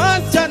on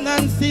Master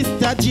and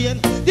Sister Jane.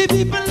 The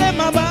people in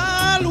my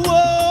ball,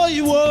 whoa,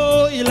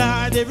 whoa,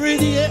 Lord, every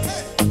day.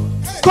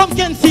 Come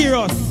can see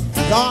us.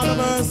 God of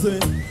mercy.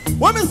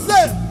 What me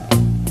say?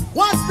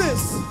 What's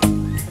this?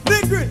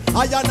 Degree.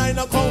 I and I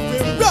no come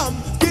from ram.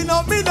 Skin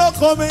up, me no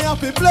come here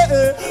to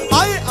play.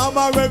 I am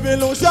a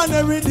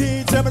revolutionary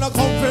DJ. Me no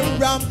come from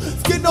Ram.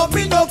 Skin up,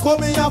 me no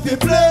come here to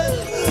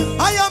play.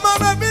 I am a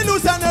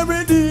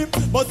revolutionary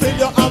DJ. But then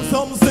you have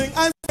some sing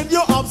and then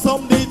you have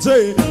some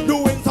DJ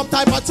doing some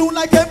type of tune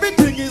like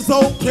everything is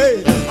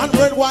okay. And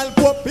red wild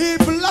poor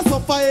people are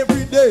suffer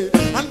every day.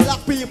 And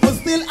black people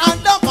still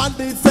understand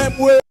the same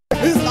way.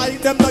 It's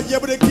like them not here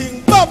with the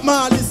king Bob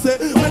Marley say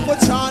we go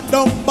chant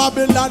down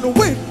Babylon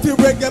with the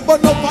reggae.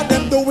 But none of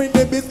them doing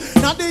the bits,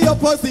 not the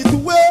opposite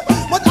way.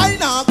 But I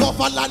now go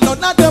for land,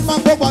 none of them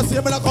and go for say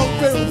me not come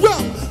from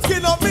ram.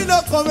 Skin up me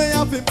not come here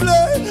to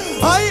play.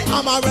 I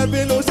am a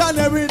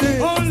revolutionary day.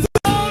 Oh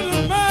Lord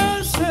of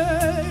mercy,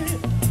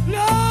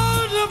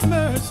 Lord of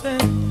mercy,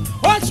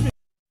 watch me.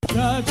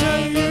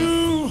 Jah,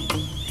 you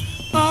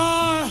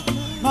are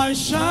my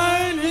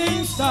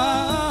shining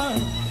star.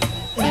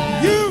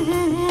 And you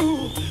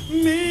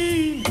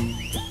mean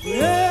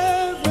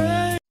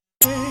everything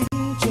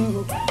to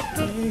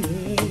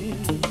me.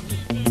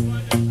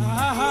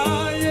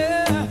 Ah,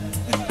 yeah.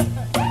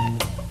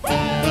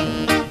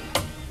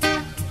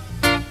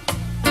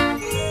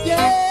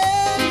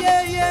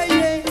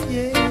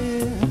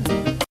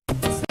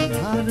 It's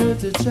hard road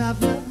to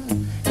travel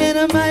and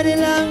a mighty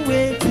long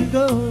way to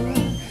go.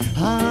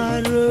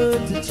 Hard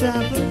road to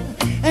travel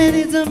and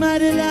it's a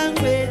mighty long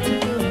way to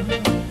go.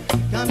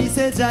 He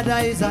said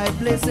Jada is our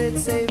blessed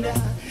Savior.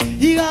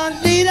 He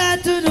gon' lead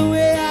us to the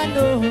way I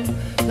know.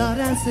 Lord,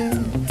 I say,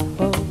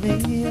 oh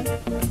me,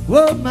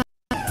 oh my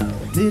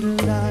little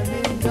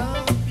darling,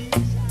 don't be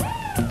shy.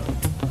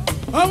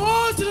 I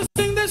want you to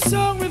sing this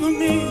song with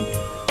me.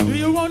 Do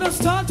you want to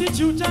start it,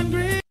 youth and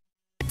green?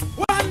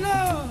 One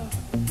love,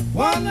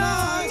 one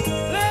night.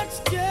 Let's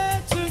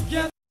get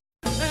together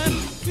and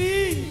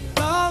feel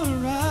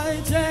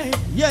alright. Yeah.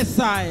 Yes,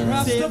 I.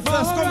 See,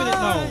 first come in it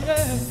now.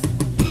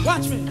 Yeah.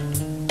 Watch me.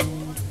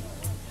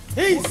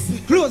 Easy.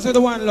 Close with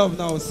the one love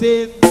now.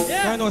 Saying,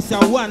 yeah. I know say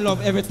one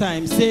love every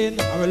time. Saying,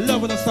 I will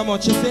love you so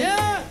much. You say,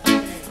 yeah.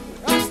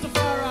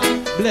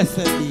 Rastafari.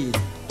 Blessed be.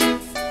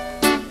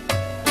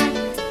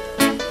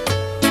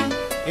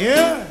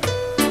 Yeah.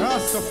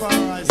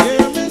 Rastafari.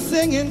 Hear me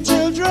singing,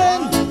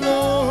 children.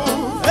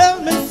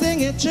 Help me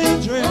singing,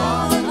 children.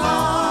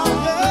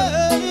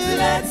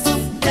 Let's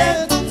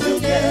get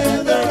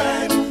together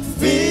and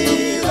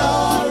feel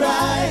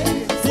alright.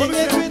 Sing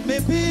it with me,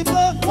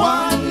 people.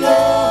 One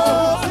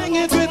love. Sing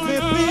it with me,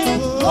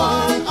 people.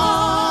 One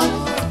on.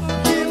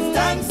 Give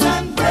thanks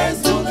and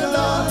praise to the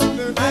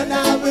Lord, and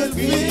I will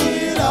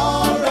feel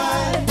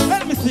alright.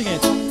 Let me sing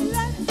it.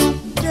 Let's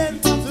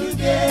get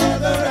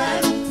together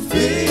and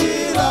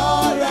feel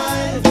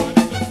alright.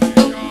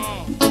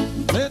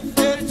 Let's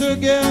get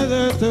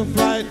together to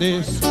fight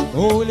this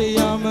holy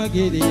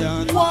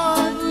Armageddon.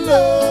 One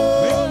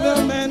love. When the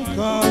men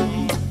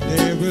come,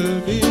 there will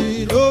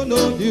be no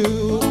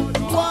you.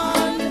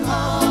 One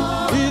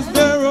heart. Is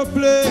there a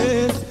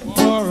place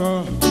for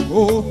a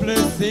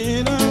hopeless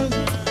sinner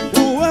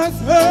who has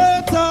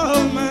hurt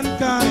all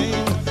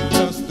mankind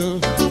just to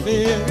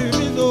fear him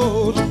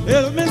alone?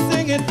 Help me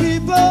sing it,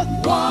 people.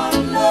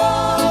 One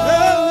love.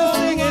 Help me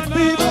sing it,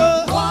 people.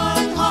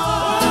 One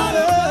heart.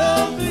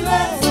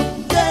 Let's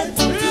get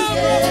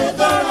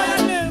together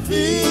and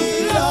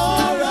feel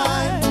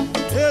alright.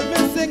 Help me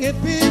sing it,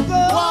 people.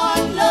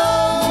 One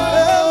love.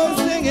 Help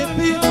me sing it,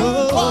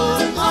 people.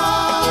 One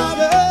heart.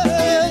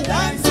 Give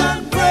thanks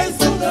and praise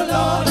to the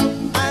Lord,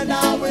 and I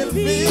will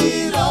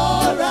feel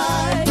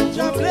alright.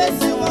 God bless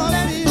you, all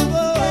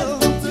people.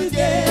 Get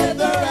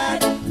together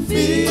and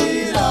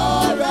feel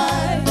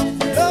alright.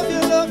 Love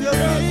your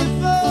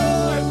people.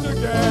 Get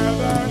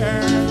together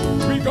and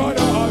we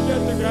gonna all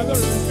get together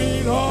and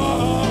feel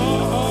alright.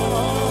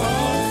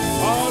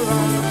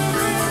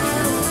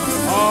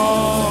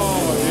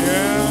 Oh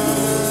yeah.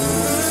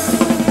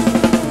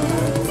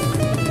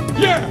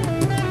 Yeah.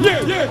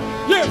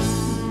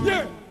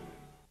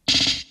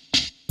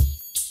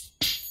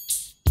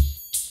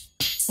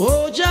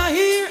 Oh, Jah,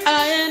 here I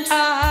and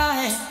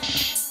I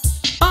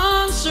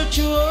answer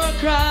to your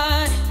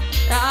cry.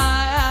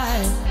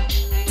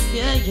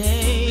 Yeah.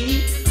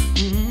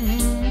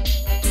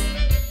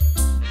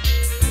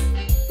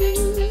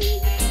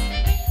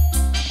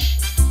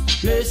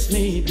 Bless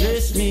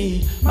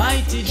me,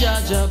 mighty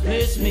Jah,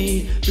 bless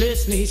me,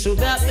 so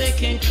that they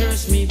can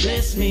curse me.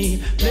 Bless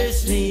me,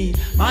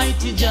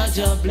 mighty Jah,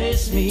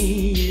 bless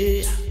me,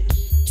 yeah.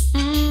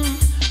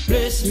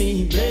 Bless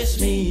me,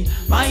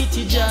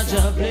 mighty Jah,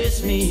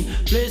 bless me,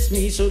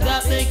 so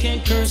that they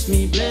can curse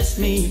me. Bless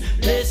me,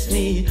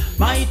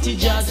 mighty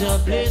Jah,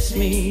 bless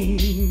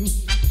me.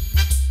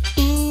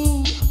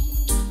 Ooh,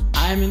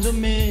 I'm in the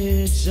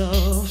midst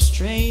of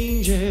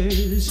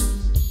strangers,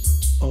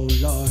 oh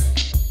Lord,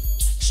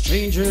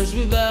 strangers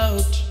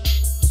without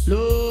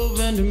love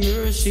and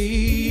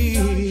mercy,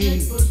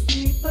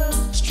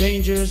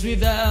 strangers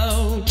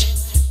without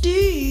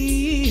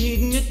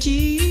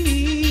dignity,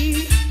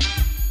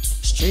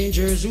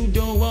 strangers who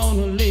don't want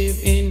to live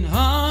in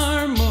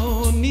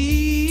harmony.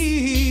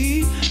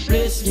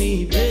 Bless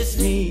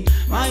me,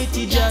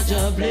 mighty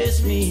Jah, bless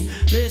bless me,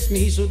 bless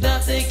me, so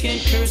that they can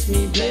curse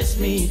me. Bless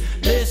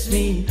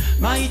me,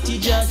 mighty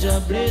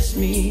Jaja, bless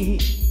me.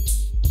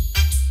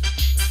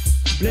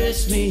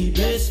 Bless me,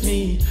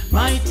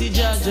 mighty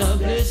Jaja,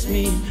 bless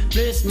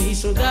me,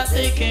 so that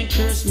they can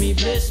curse me.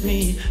 Bless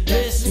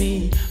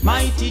me,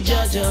 mighty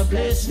Jaja,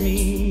 bless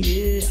me,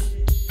 yeah.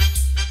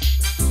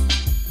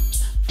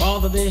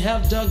 Father, they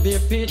have dug their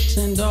pit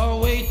and are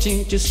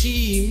waiting to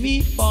see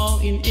me fall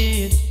in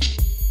it.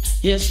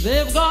 Yes,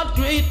 they've got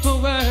great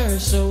power,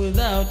 so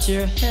without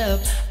your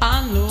help,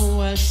 I know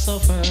I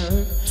suffer.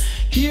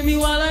 Hear me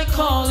while I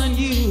call on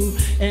you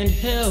and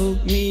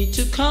help me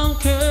to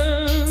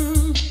conquer.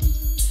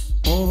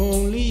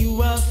 Only you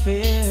are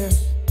fair.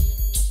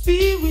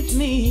 Be with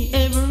me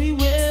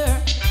everywhere.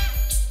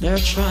 They're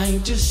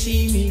trying to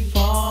see me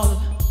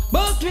fall,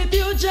 but with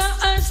you, Jah,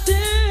 I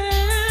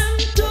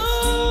stand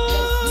tall.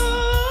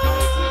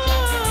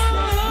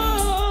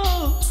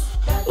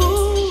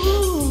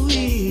 Ooh,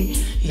 yeah.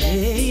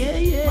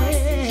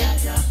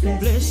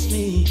 Bless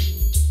me.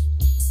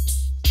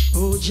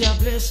 Oh, Jah,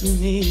 bless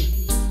me.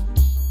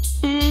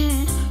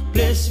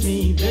 Bless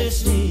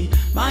me,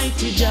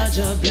 mighty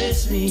Jaja,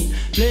 bless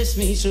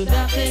me, so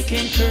that they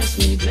can curse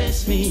me.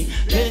 Bless me,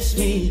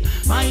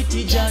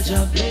 mighty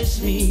Jaja,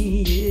 bless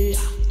me, yeah.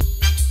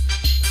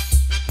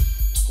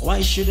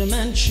 Why should a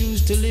man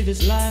choose to live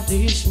his life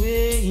this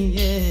way,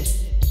 yeah?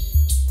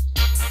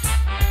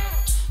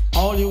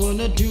 All you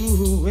wanna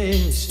do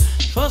is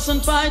fuss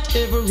and fight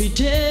every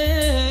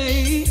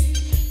day.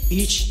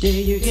 Each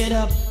day you get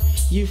up,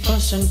 you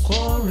fuss and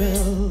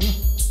quarrel.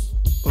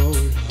 Oh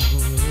Lord,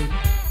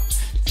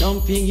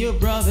 dumping your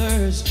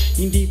brothers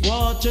in deep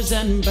waters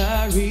and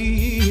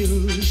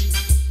barrels.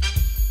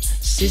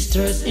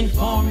 Sisters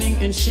informing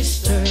and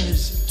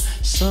sisters,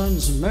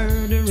 sons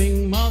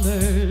murdering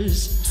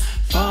mothers.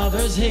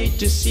 Fathers hate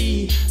to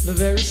see the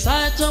very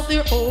sight of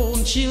their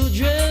own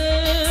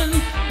children.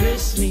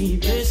 Bless me,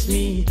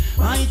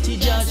 mighty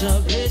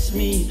Jaja, bless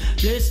me,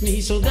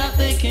 so that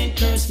they can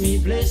curse me.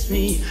 Bless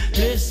me,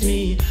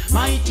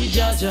 mighty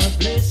Jaja,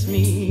 bless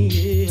me,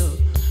 yeah.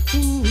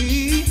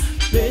 Ooh-wee.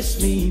 Bless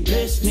me,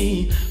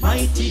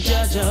 mighty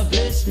Jaja,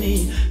 bless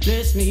me,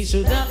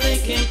 so that they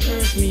can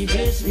curse me.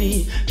 Bless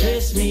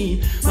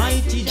me,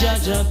 mighty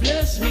Jaja,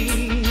 bless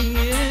me,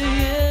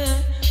 yeah.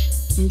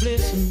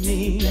 Bless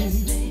me,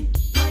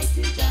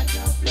 mighty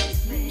Jaja,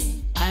 bless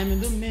me. I'm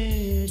in the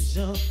midst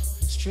of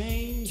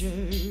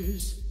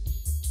strangers,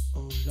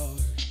 oh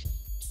Lord,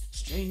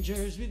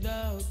 strangers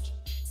without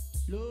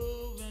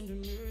love and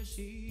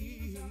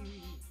mercy.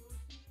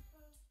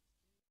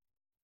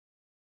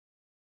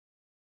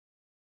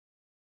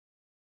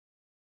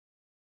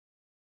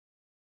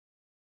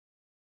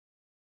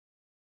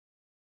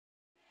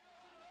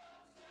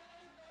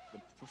 The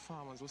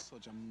performance was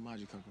such a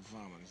magical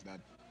performance that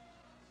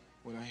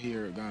when I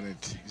hear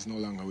Garnett is no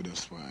longer with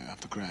us, I have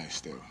to cry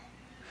still.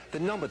 The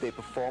number they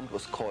performed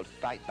was called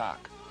Fight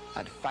Back,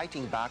 and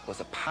fighting back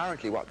was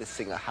apparently what the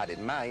singer had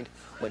in mind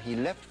when he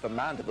left for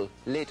Mandeville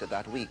later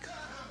that week.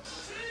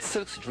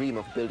 Silk's dream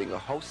of building a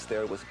house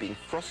there was being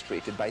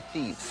frustrated by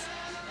thieves.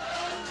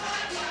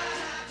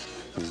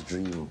 His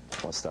dream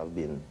must have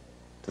been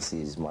to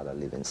see his mother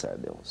live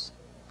inside the house,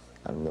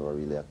 and never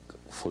really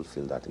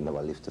fulfilled that. He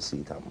never lived to see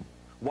it happen.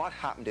 What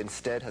happened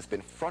instead has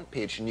been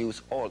front-page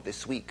news all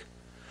this week.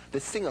 The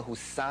singer who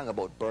sang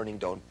about burning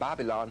down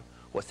Babylon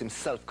was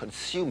himself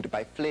consumed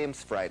by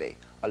flames Friday,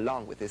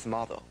 along with his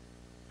mother.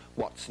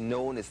 What's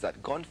known is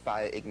that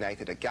gunfire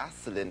ignited a gas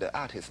cylinder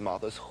at his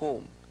mother's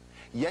home.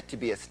 Yet to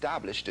be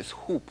established is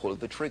who pulled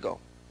the trigger.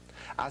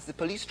 As the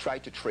police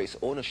tried to trace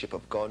ownership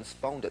of guns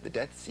found at the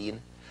death scene,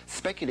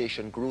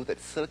 speculation grew that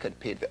Silk had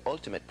paid the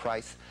ultimate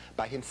price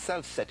by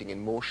himself setting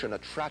in motion a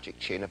tragic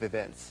chain of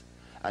events,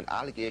 an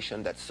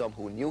allegation that some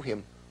who knew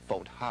him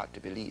found hard to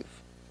believe.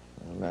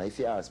 If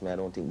you ask me, I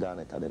don't think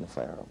Garnett had any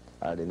firearm.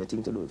 I had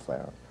anything to do with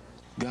firearm.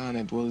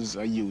 Garnett was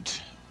a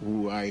youth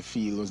who I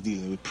feel was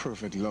dealing with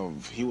perfect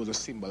love. He was a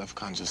symbol of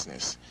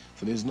consciousness.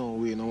 So there's no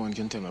way no one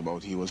can tell me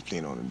about he was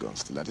playing on with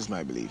guns. That is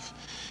my belief.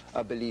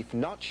 A belief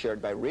not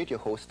shared by radio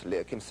host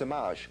Leakim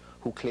Samaj,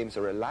 who claims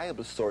a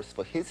reliable source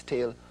for his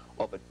tale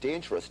of a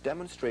dangerous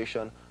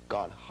demonstration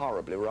gone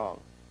horribly wrong.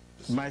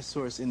 My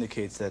source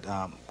indicates that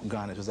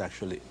Garnett was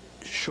actually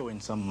showing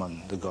someone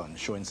the gun,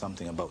 showing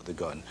something about the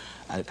gun,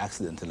 and it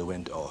accidentally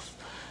went off,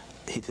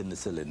 hitting the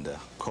cylinder,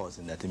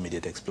 causing that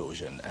immediate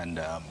explosion, and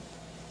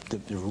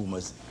the room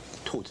was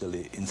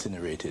totally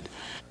incinerated.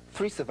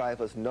 3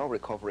 survivors now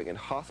recovering in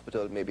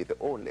hospital may be the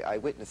only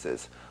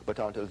eyewitnesses, but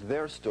until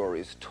their story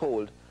is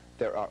told,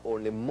 there are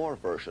only more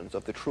versions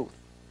of the truth.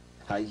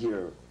 I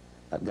hear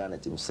that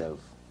Garnett himself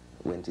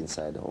went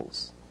inside the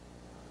house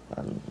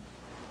and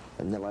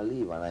never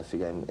leave, and I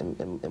figure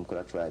him could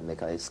have tried to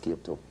make an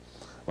escape too.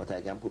 But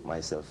I can put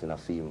myself in a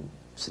film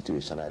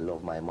situation. I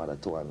love my mother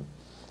too, and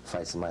if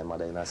I see my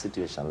mother in a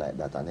situation like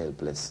that and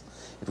helpless,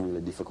 it's really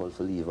difficult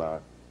to leave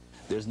her.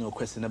 there's no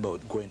question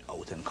about going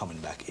out and coming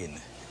back in.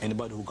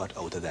 Anybody who got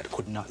out of that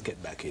could not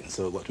get back in.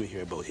 So what we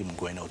hear about him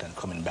going out and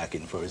coming back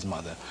in for his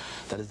mother,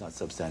 that is not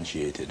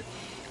substantiated.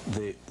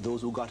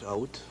 Those who got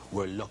out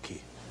were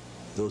lucky.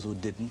 Those who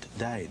didn't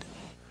died.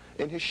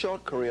 In his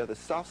short career, the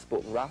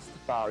soft-spoken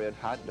Rastafarian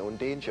had known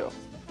danger.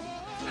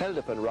 Held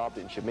up and robbed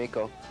in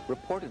Jamaica,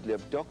 reportedly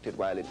abducted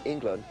while in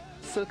England,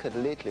 Silk had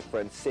lately,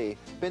 friends say,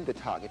 been the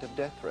target of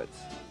death threats.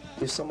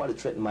 If somebody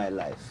threatened my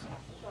life,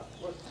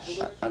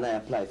 and I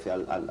apply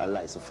for a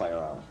license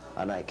firearm,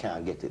 and I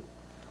can't get it,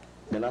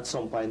 then at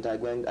some point I'm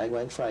going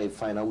to try to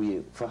find a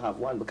way to have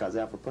one, because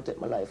I have to protect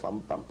my life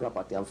and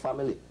property and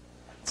family.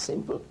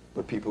 Simple.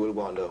 But people will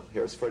wonder,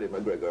 here's Freddie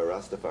McGregor, a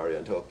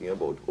Rastafarian, talking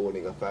about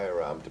owning a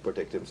firearm to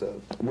protect himself.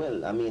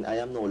 Well, I mean, I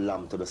am no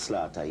lamb to the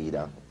slaughter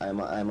either. I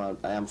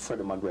am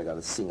Freddie McGregor,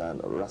 the singer,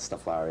 and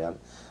Rastafarian,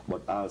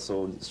 but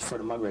also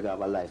Freddie McGregor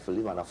have a life to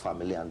live and a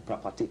family and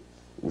property,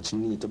 which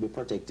need to be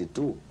protected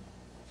too.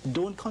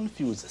 Don't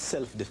confuse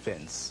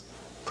self-defense,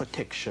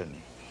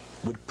 protection,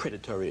 with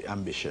predatory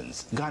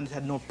ambitions. Garnett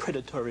had no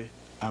predatory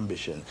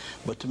ambition,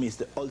 but to me it's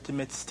the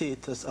ultimate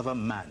status of a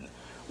man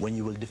when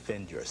you will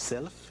defend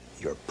yourself,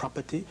 your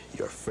property,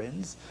 your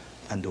friends,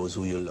 and those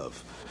who you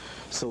love.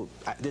 So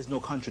there's no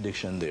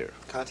contradiction there.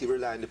 Can't he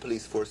rely on the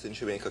police force in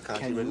Jamaica?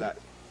 Can't he rely?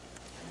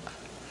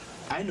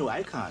 I know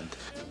I can't.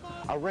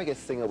 A reggae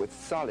singer with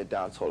solid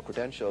dancehall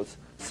credentials,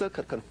 Silk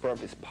had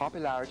confirmed his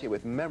popularity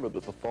with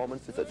memorable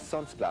performances at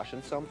Sunsplash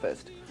and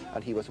Sumfest,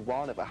 and he was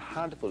one of a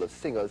handful of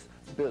singers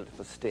built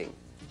for Sting.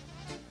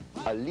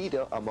 A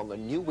leader among a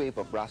new wave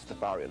of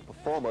Rastafarian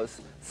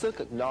performers, Silk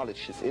acknowledged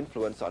his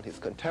influence on his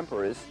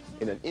contemporaries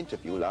in an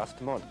interview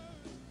last month.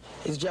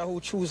 It's Jah who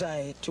chose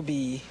I to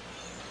be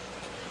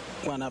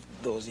one of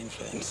those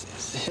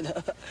influences.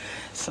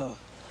 So,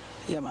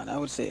 yeah man, I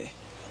would say,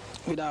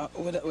 with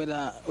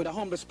a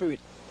humble spirit,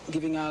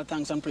 giving all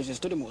thanks and praises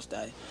to the Most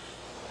High.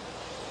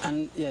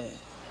 And yeah,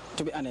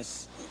 to be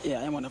honest,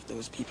 yeah, I'm one of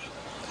those people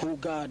who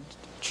God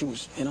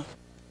chose, you know.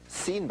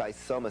 Seen by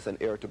some as an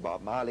heir to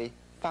Bob Marley,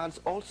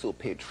 fans also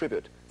paid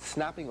tribute,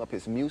 snapping up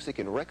his music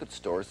in record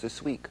stores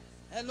this week.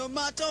 And no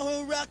matter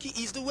how rocky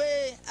is the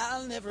way,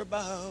 I'll never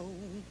bow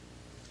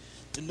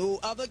to no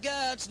other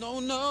gods, no,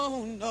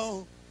 no,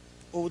 no.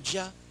 Oh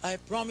Jah, I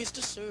promise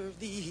to serve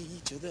thee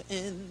to the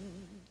end.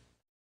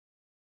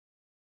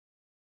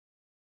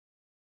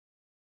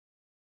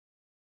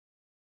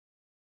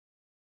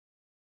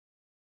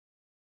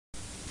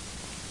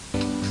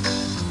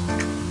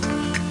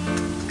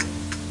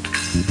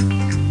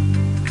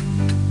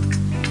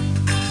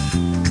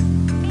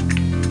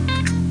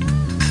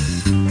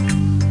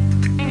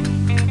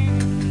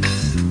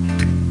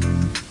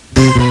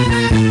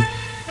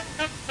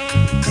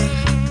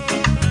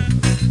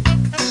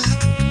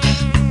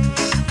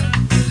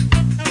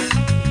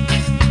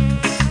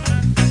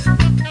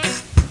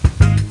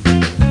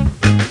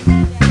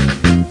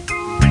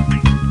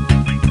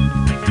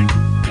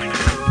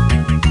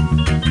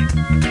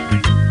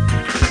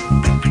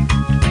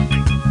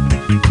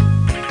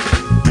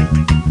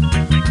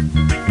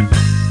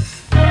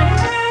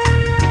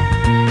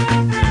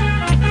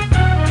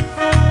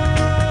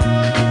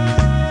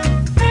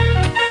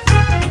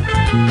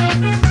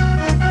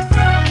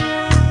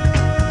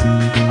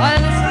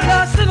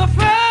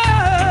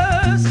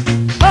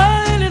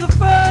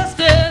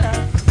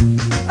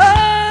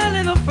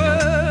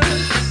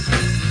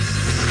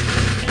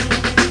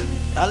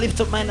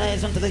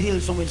 Unto the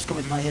hills from which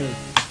cometh my help.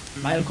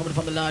 My help cometh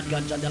from the Lord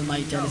God, the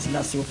Almighty, and His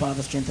last your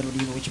Father, strength and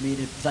redeemer, which made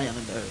it Zion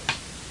and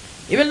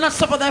earth. He will not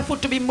suffer thy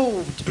foot to be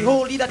moved.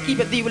 Behold, he that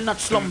keepeth thee will not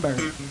slumber.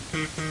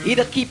 He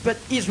that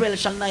keepeth Israel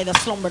shall neither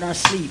slumber nor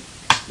sleep.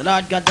 The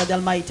Lord God, the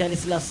Almighty, and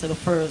His last the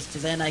first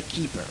is thy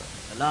keeper.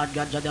 The Lord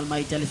God, the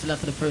Almighty, and His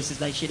last the first is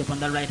thy shade upon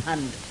thy right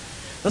hand.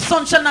 The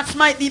sun shall not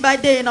smite thee by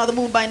day, nor the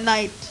moon by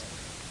night.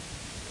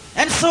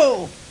 And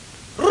so,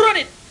 run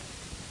it!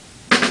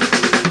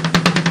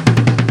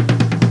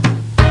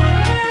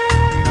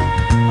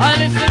 I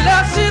live the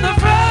last in the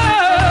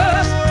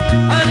first.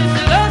 I live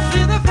the last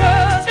in the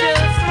first.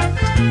 Yes,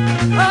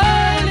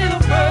 I live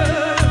the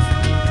first.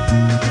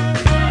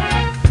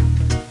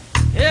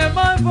 Hear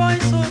my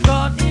voice, oh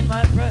God, in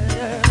my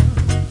prayer.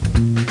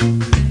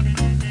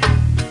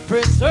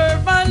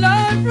 Preserve my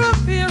life from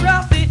fear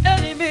of the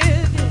enemy.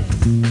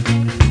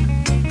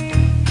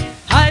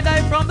 Hide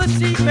thy from the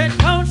secret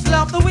counsel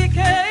of the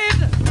wicked,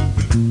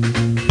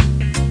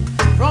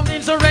 from the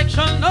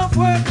insurrection of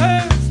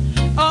workers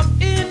of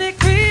iniquity.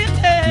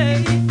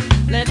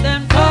 Let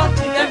them talk,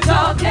 keep them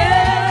talking.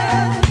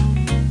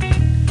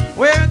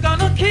 We're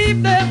gonna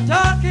keep them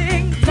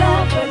talking.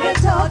 Don't forget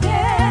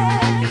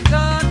talking.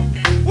 God,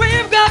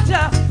 we've got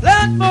a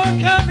lot more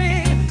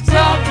coming.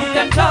 So keep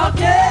them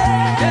talking.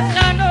 Yes,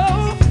 I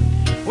know.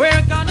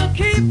 We're gonna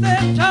keep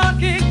them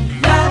talking.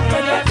 Don't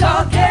forget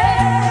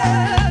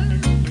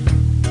talking.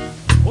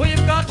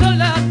 We've got a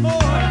lot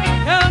more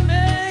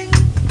coming.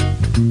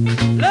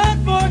 Lot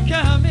more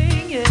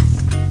coming, yes.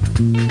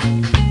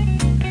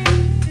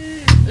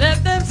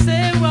 Let them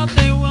say what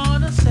they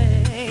wanna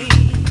say.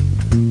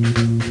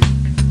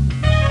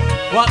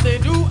 What they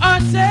do or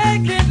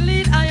say can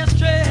lead I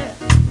astray.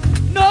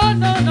 No,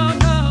 no, no,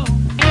 no.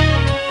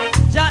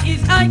 Jah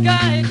is I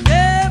guide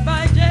day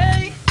by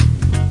day.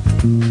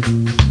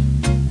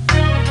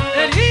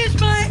 And he's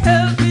my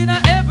help in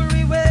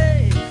every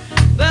way.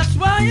 That's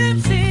why I'm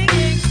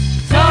singing.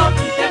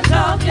 Talking and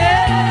talking.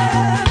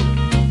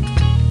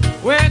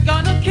 We're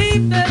gonna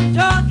keep them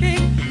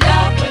talking.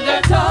 Loud when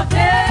they're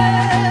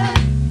talking.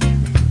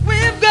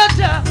 We've got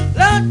a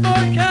lot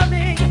more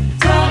coming.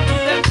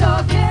 Talking and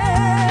talking.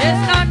 Yes,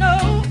 I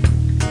know.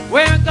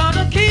 We're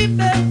gonna keep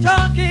them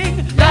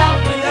talking.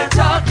 Loud when they're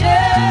talking.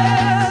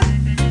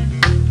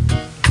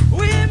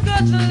 We've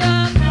got a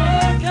lot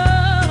more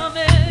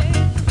coming.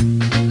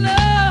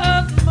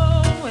 Lot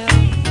more.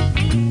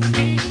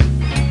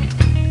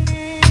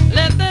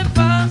 Let them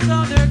pass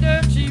on their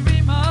dirty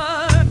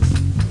remarks.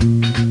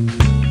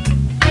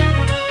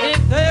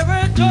 If they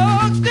were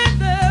dogs, then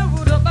they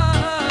would have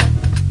barked.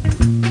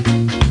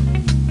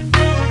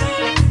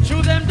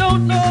 True, them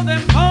don't know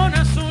them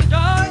corners so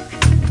dark.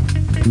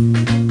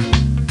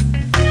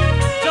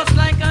 Just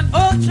like an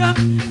old chap,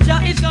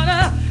 Jah is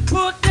gonna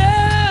put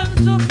them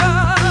to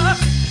park.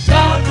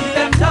 Talking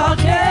them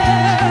talking.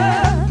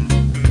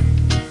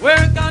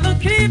 We're gonna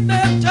keep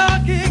them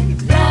talking.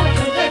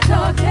 Talking them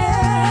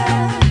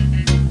talking.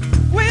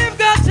 We've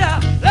got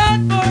a lot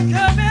more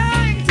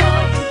coming.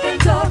 Talking them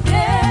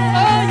talking.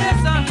 Oh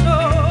yes, I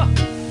know.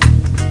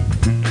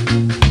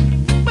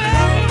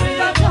 Well, we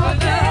are bubble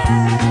now.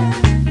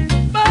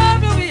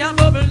 Bubble, we are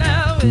bubble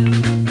now.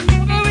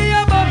 Bubble, we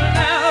are bubble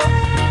now.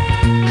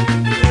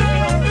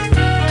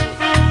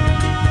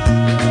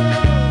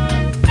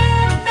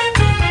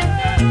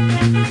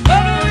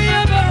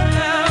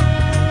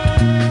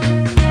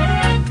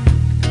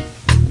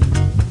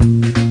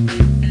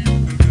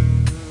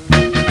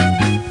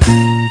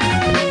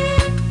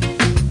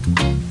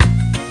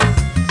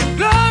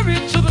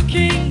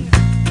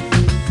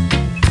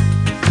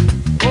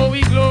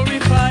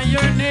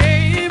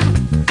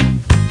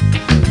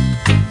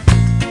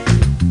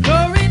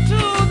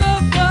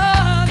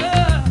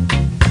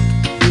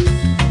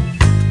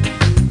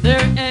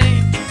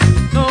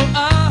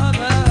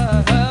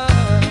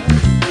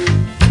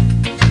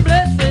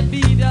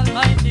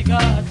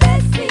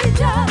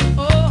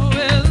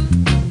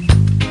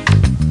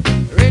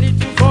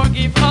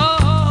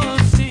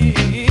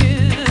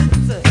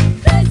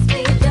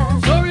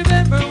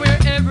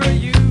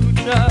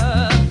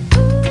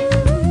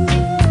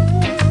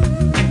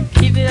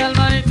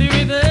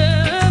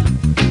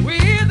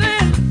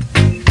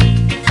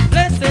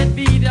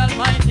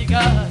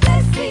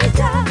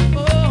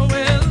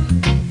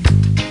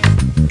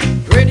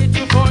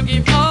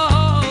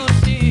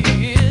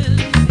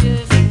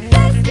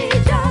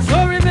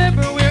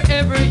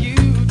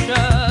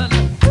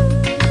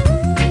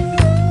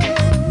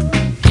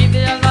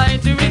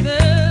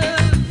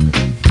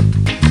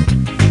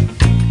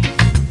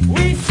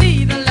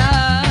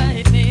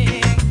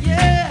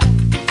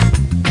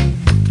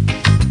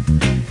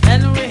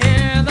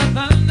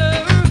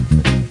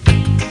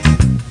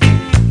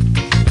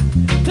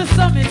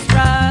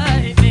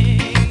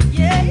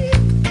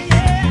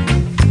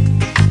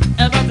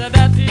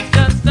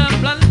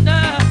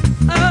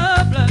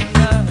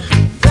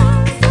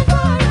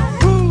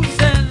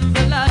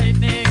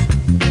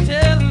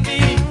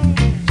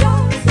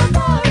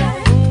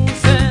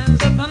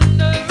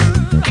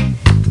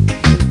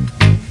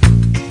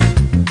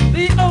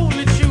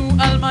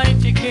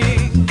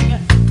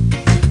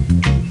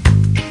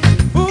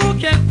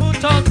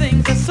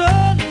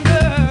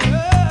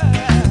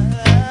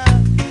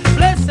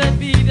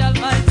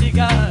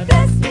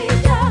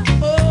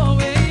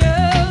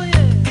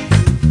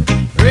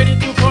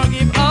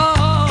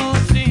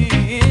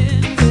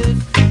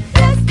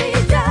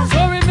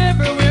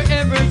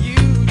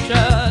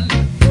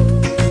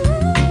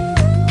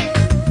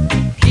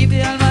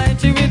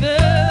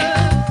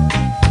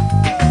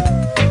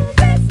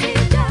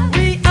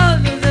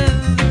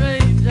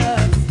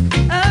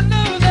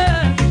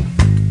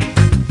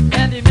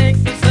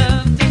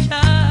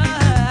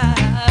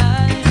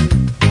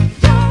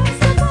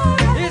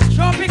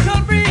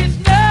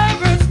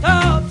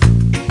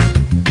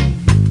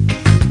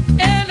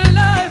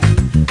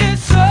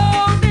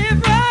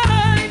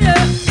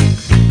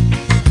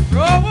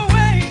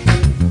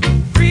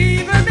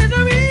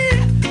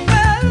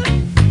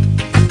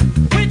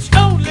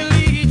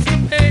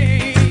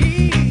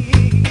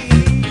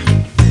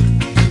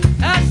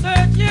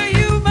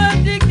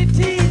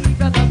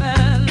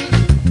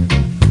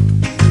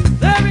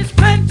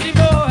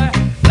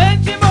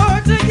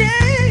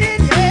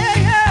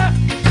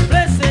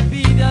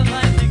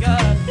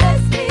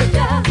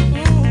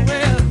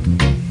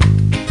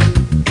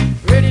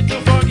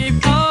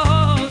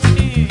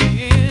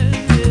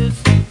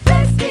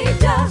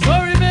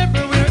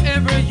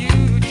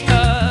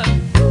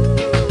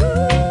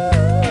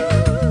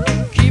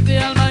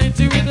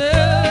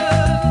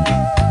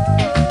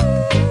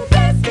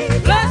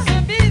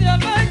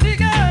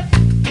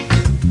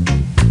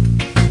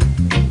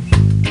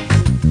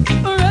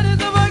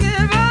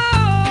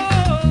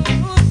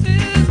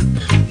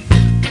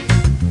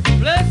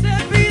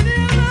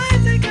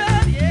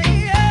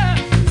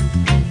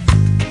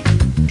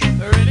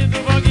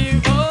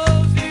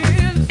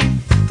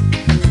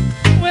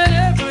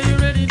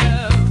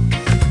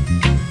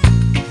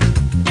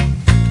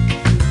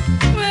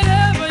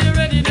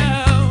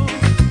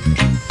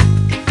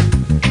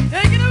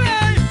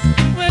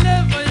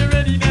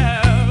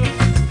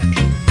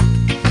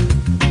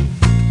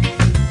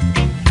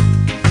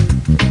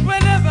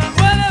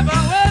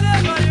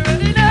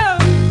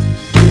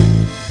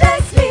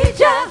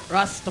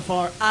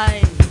 Rastafari,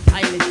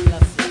 Haile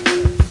Selassie.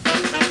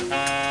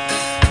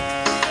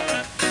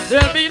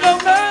 There'll be no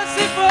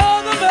mercy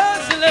for the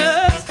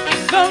merciless.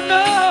 No,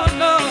 no,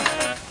 no.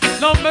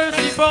 No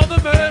mercy for the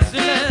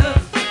merciless.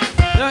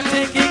 They're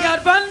taking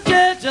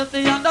advantage of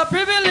the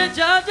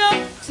underprivileged.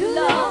 Too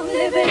long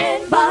living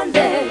in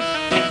bondage.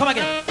 Come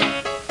again.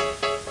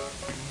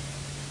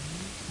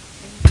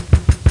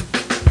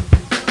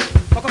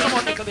 Come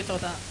on, little bit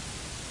of that.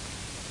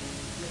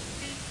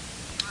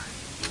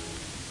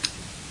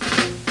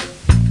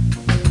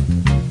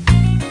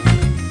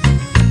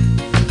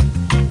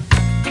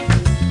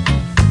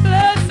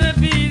 Blessed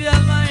be the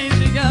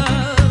Almighty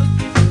God.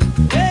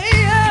 Yeah,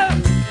 yeah.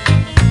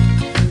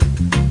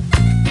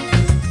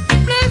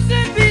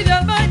 Blessed be the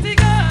Almighty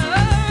God.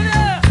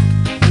 Yeah.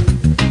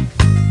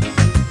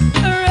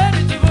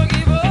 Ready to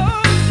forgive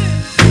all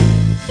sins.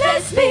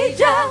 Yes, be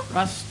Jah.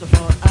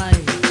 Rastafari.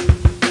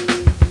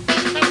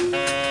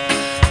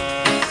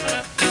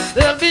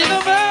 There'll be no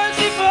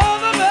mercy for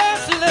the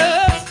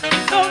merciless.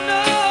 No,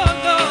 no,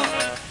 no.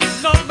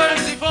 No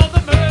mercy for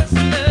the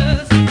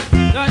merciless.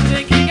 They're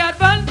taking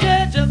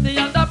advantage of the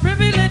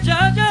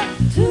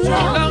underprivileged. Too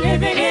long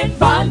living in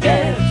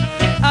bondage.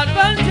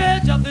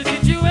 Advantage of the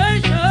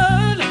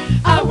situation.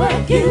 I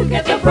work, you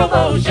get the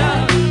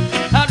promotion.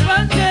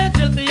 Advantage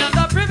of the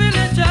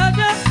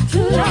underprivileged.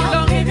 Too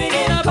long living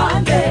in a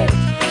bondage.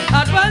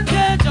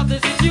 Advantage of the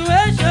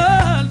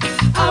situation.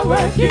 I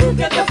work, you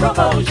get the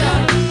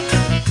promotion.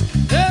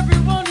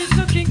 Everyone is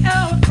looking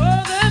out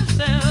for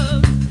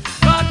themselves,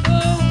 but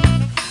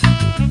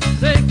knows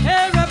they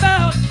care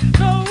about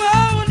no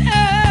one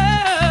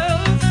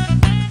else.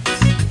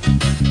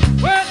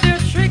 Work their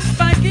tricks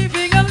by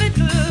giving a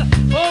little,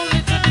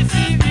 only to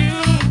deceive you,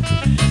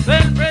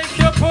 then break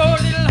your poor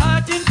little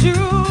heart in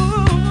two.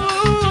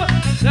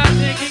 They're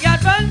taking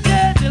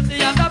advantage of the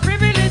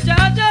underprivileged.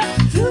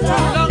 Too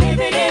long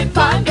living in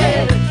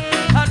bondage.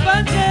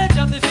 Advantage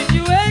of the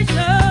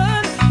situation.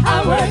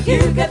 I work,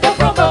 you get the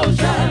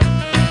promotion.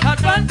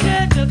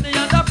 Advantage of the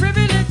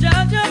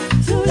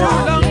underprivileged. Too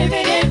long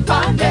living in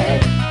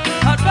bondage.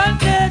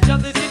 Advantage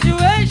of the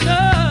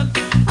situation.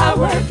 I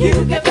work,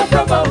 you get the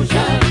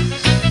promotion.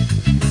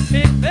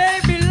 It may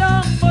be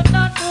long, but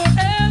not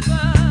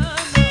forever.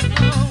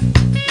 No, no.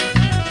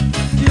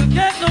 You'll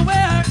get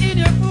nowhere in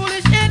your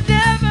foolish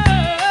endeavor.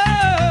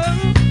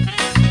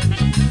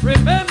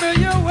 Remember,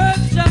 your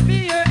words shall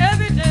be your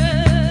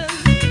evidence.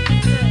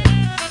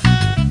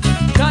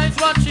 Guys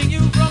watching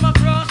you from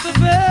across the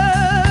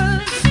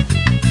fence,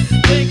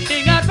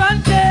 taking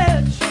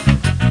advantage.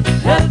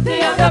 Help the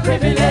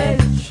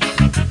underprivileged.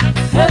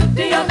 Help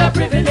the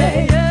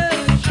underprivileged.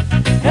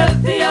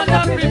 Help the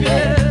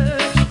underprivileged.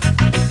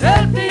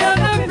 Help the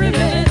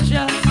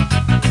underprivileged.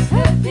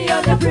 Help the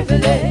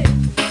underprivileged.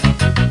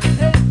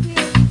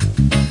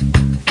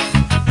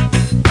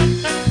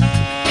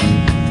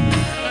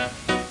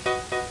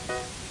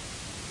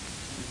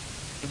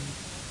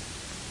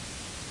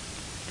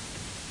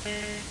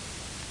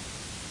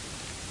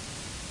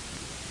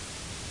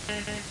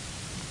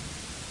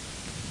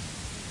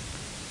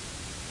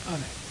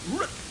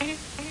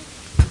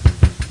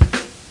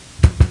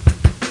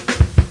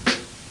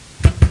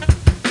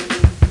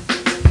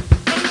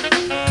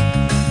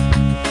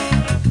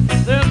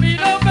 There'll be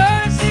no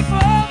mercy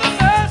for the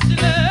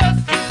merciless.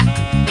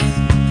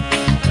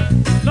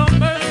 No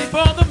mercy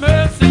for the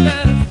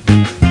merciless.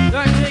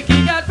 They're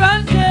taking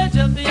advantage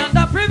of the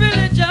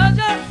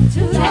underprivileged.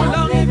 Too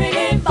long living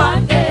in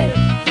bondage.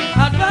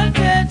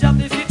 Advantage of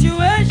the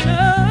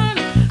situation.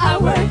 I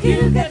work,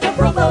 you get the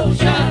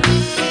promotion.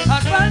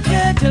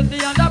 Advantage of the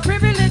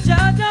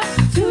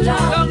underprivileged. Too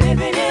long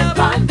living in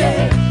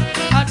bondage.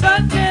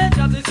 Advantage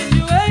of the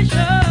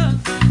situation.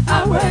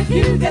 I work,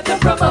 you get the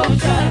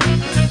promotion.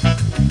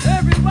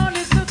 Everyone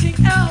is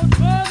looking out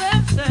for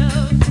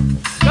themselves.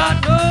 God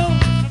knows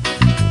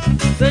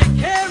they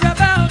care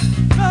about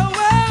no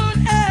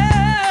one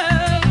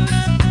else.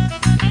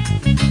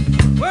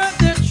 Work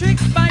their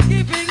tricks by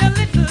giving a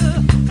little,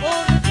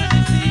 only to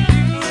deceive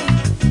you,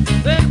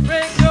 then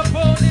break your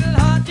poor little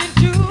heart in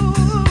two.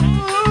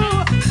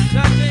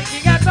 They're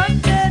taking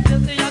advantage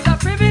of the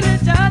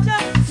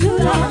underprivileged. Too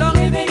long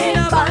living in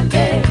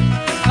bondage.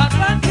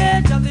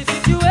 Advantage of the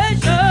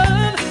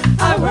situation.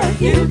 I work,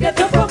 you get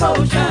the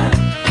promotion.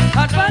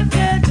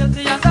 Advantage of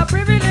the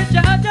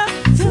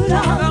underprivileged. Too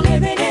long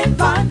living in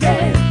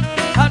bondage.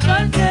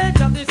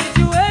 Advantage of the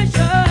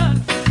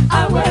situation.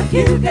 I work,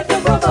 you get the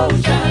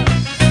promotion.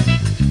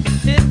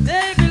 It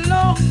may be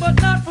long, but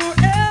not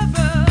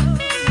forever.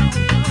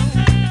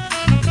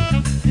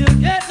 You'll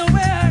get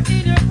nowhere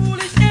in your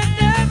foolish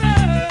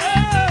endeavor.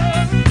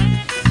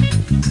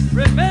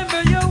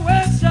 Remember, your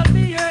words shall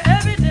be your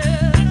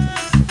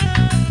evidence.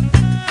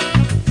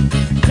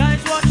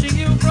 Guys watching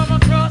you from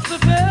across the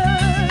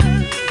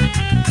fence,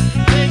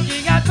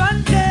 taking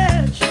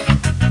advantage.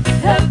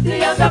 Help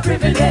the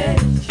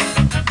underprivileged.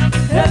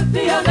 Help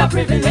the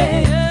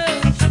underprivileged.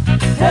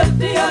 Help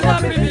the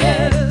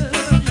underprivileged.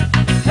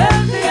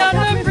 Help the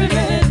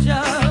underprivileged.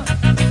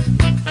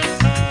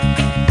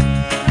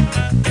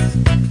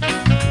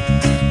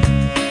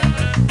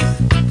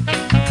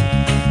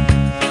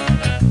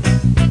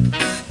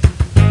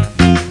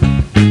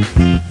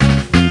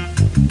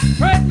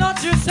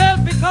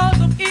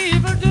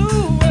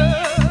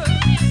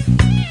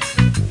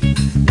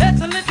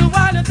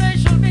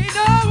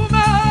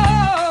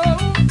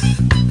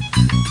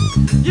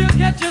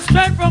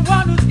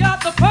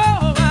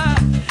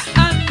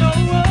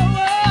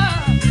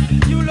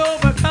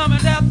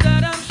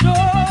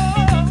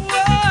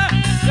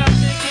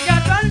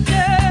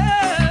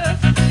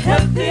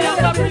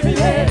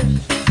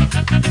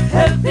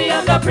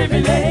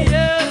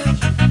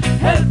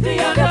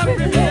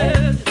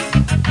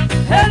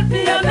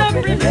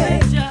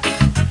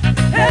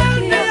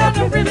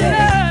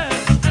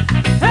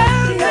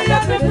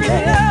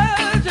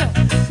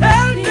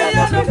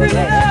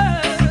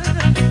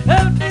 underprivileged.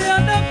 Help the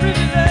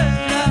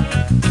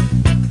underprivileged.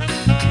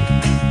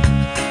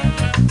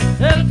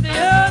 Help the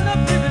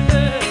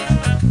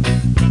underprivileged.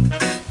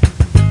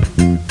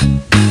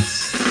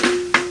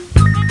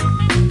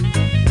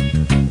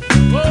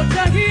 Oh,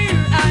 Jahir,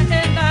 I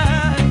and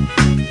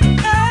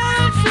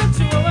answer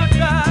to our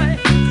cry.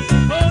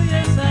 Oh,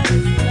 yes, I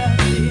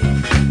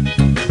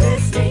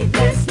Bless me,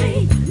 bless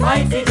me,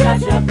 mighty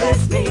Jaja,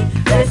 bless me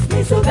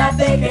so that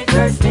they can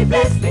curse me.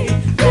 Bless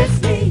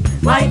me,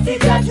 mighty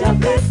Jaja,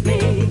 bless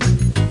me.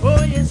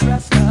 Oh, yes,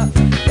 Rasta.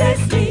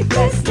 Bless me,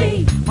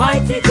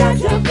 mighty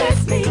Jaja,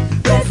 bless me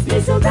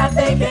so that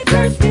they can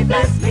curse me.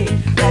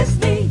 Bless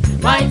me,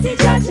 mighty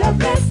Jaja,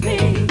 bless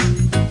me.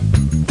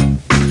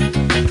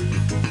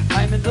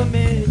 I'm in the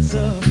midst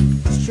of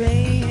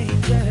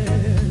strangers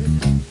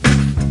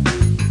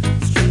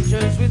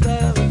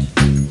without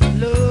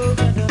love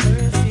and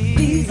mercy.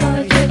 These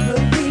are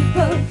gentle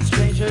people,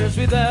 strangers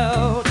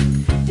without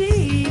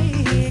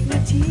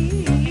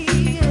dignity,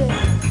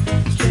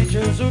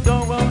 strangers who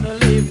don't want to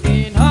live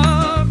in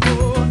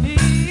harmony.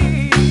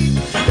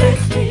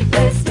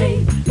 bless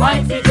me,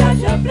 mighty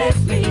Jaja, bless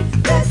me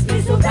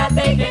so that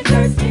they can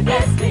curse me.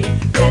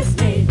 Bless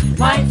me,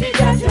 mighty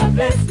Jaja,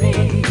 bless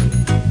me.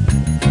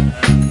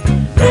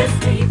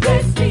 Bless me,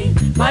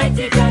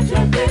 mighty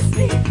Jaja, bless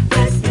me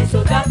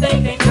so that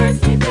they can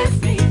curse me.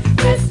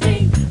 Bless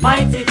me,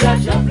 mighty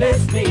Jaja,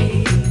 bless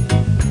me.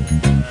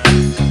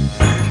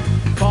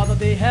 Father,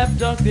 they have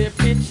dug their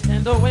pit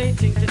and are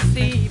waiting to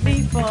see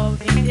me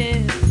falling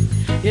in.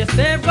 Yes,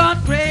 they've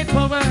got great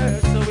power,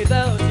 so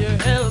without your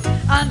help,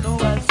 I know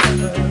I'll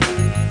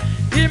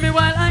suffer. Hear me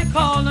while I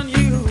call on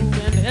you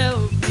and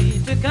help me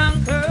to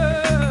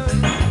conquer.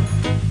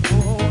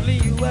 Only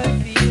you I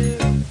fear.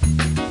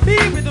 Be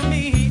with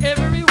me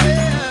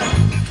everywhere.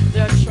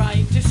 They're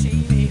trying to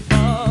see me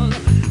fall,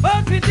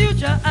 but with you,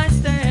 Jah, I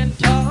stand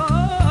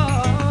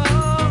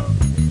tall.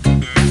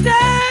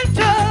 Stand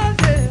tall,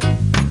 yeah.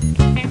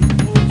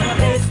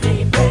 Bless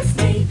me,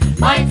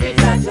 mighty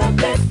Jaja,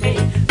 bless me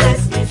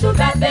so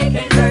that they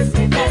can curse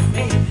me.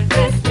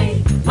 Bless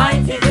me,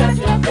 mighty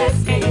Jaja,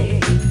 bless me.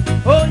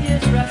 Oh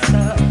yes,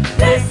 Rasta.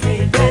 Bless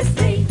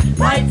me,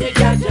 mighty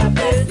Jaja,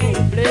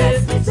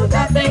 bless me so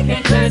that they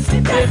can curse me.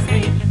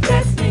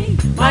 Bless me,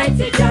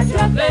 mighty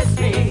Jaja, bless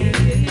me.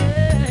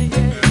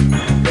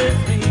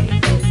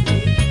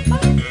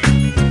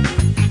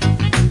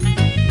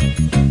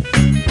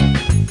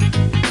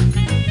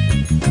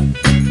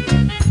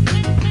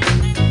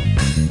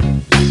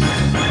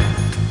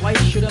 Why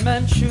should a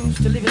man choose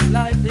to live his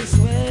life this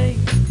way?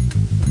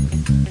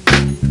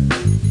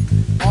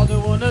 All they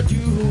wanna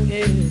do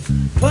is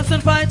fuss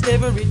and fight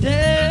every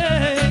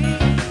day.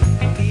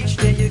 Each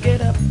day you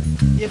get up,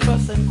 you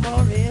fuss and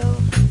quarrel.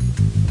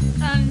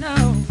 I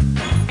know,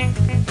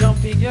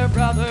 dumping your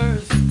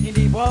brothers in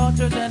the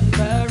waters and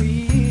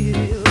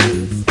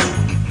barrels.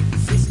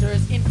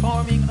 Sisters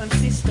informing on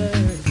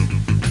sisters,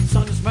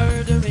 sons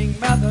murdering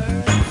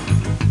mothers.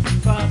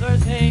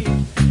 Fathers hate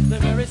the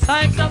very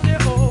sights of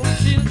their own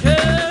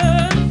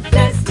children.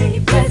 Bless me,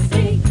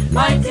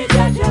 mighty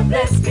Jaja,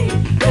 bless me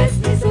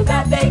so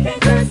that they can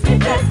curse me.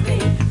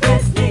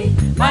 Bless me,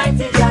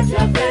 mighty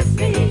Jaja, bless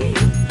me.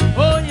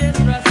 Oh yes,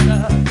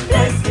 Rasta.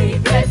 Bless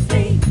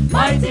me,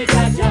 mighty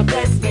Jaja,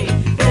 bless me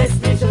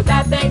so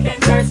that they can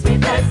curse me.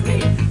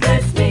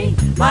 Bless me,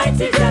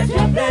 mighty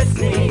Jaja, bless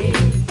me.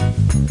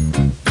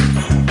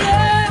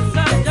 Yes,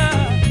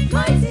 Jaja.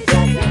 Mighty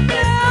Jaja,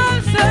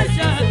 bless me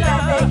so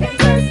that they can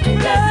curse me.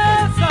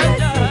 Bless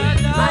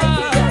me,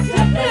 mighty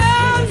Jaja,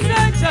 bless me.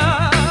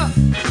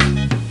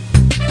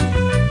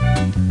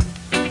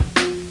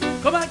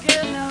 Come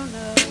again now,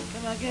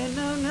 come again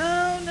now,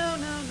 no.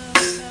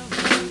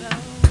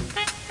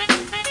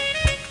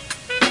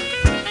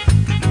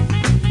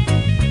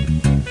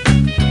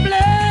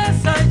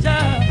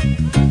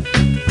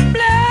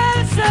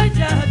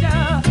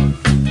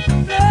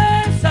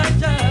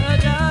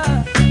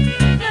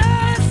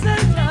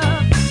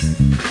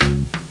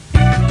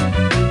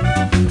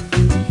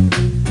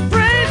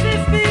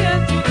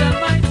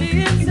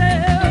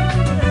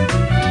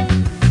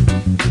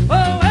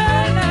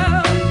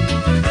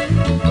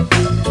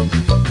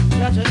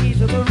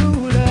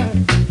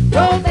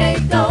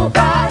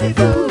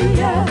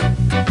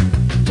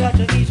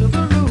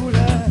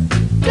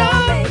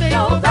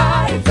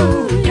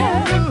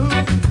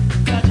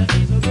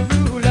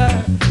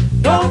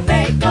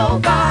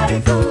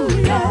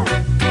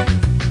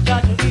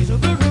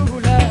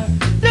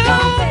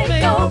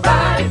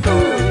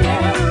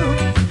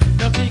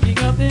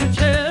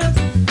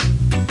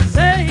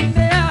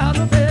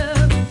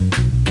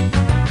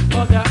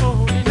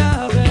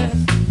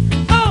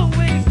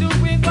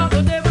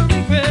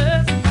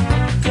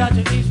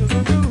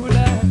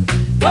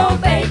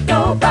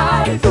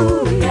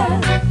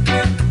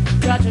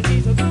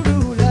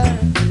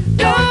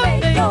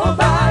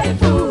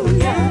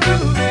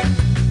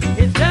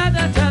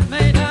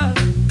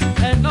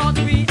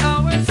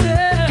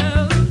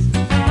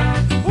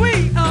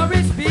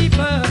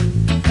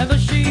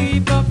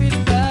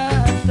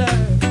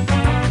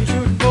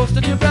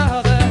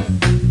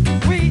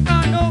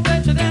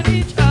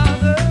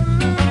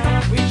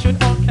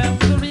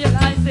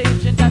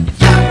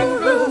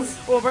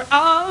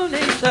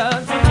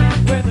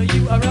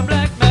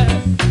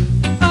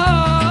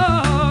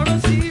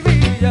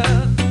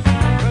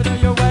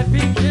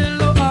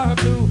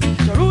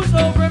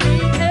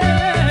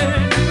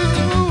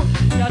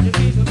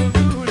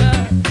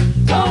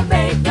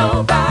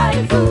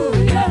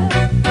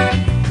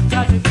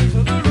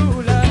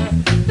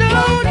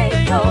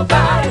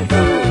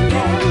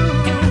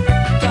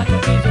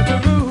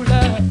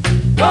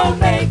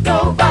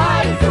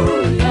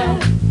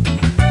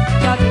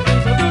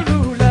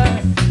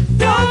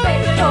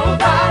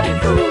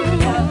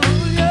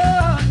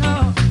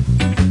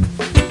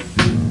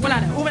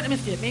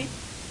 appreciate me.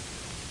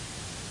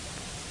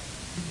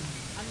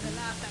 And the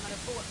last time on the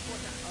fourth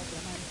quarter of the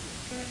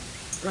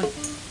 90s. Right.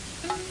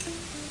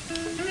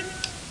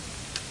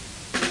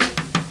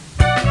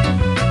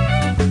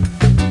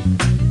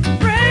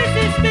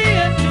 Praises be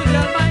unto the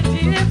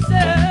Almighty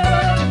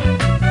Himself.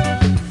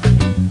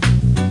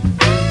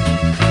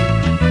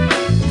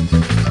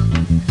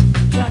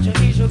 Jah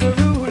is the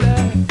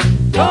ruler.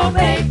 Don't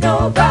make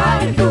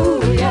nobody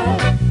fool ya.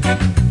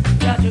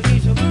 Jah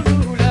is the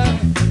ruler.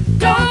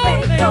 Don't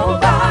make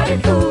nobody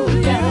fool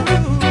ya.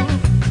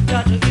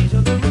 Jah is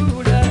the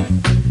ruler.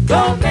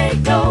 Don't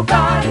make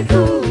nobody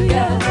fool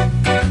ya.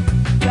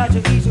 Jah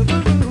is the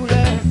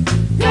ruler.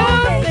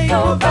 Don't make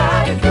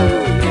nobody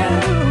fool ya.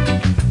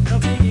 No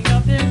picking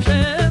up their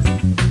chest,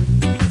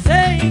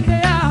 saying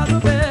they are the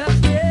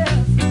best,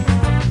 yes,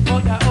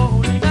 but they're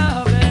only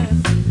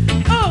novice,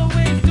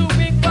 always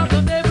doing what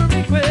they never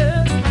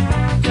request.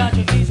 Jah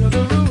is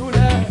the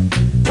ruler.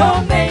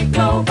 Don't make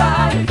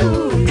nobody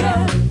fool ya.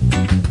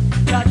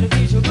 Jah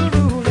is the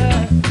ruler.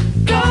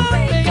 Don't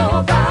make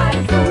nobody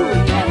fool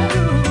ya.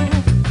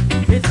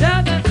 It's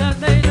that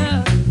they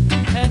love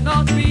and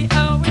not we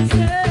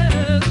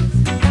ourselves.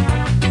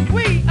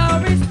 We are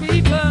His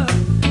people,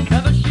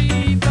 and the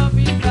sheep of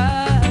His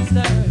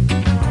pasture.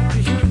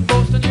 You shouldn't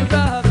boast on your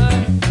brother.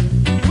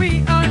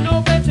 We are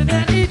no better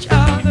than each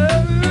other.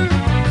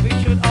 We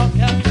should all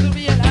come to the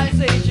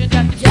realization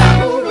that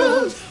Yahweh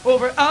rules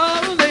over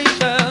all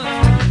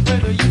nations.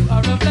 Whether you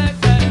are a black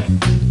man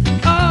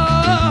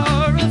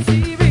or a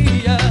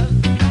Syrian,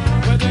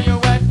 whether you're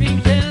white,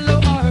 pink, yellow,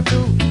 or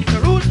blue, the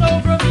rules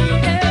over me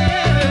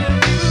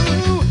and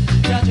you.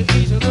 Jah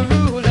is the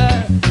ruler.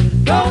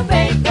 Don't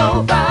make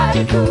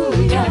nobody fool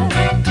ya.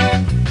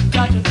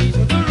 Jah is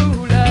the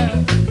ruler.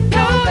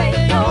 Don't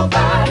make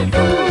nobody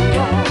fool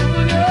ya.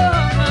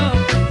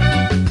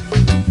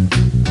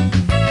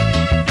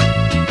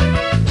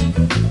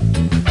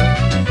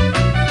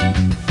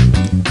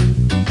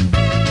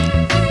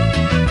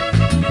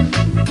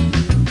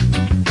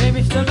 Hey,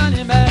 Mr.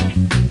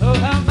 Moneyman, oh,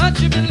 how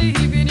much you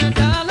believe in your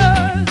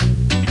dollars?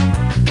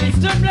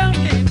 Mr. Brown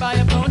can't buy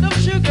a pound of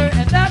sugar,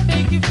 and that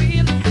make you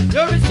feel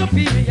you're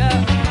superior.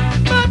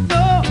 But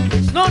no,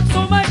 it's not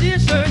so, my dear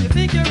sir. You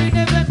think you're in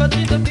heaven, but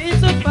in the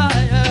midst of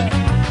fire.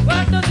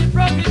 What does it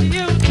profit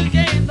you to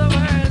gain the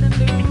world and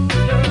lose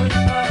your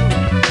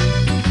soul?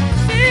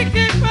 Seek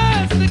ye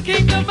first the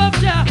kingdom of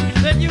Jah,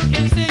 then you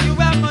can say you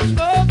have much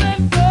more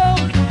than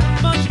gold,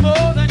 much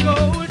more than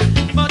gold,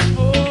 much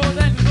more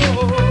than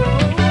gold.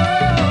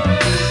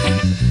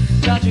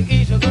 Jah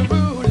is the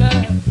ruler.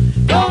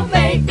 Don't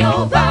make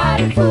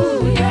nobody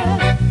fool ya.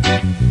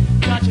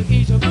 Jah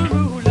is the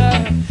ruler.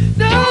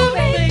 Don't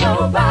make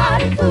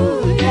nobody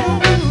fool ya.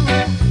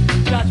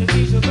 Jah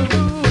is the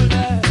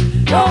ruler.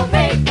 Don't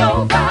make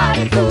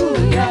nobody fool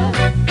ya.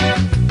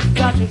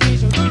 Jah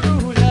is the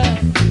ruler.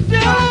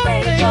 Don't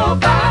make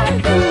nobody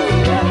fool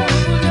ya.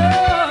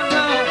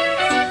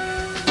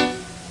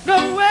 No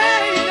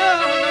way, no,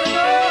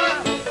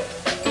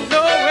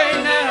 no way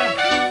now.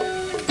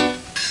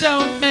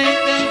 Don't make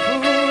them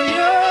fool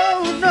you,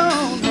 no,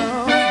 no, no.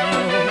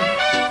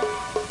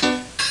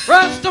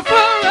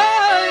 Rastafari.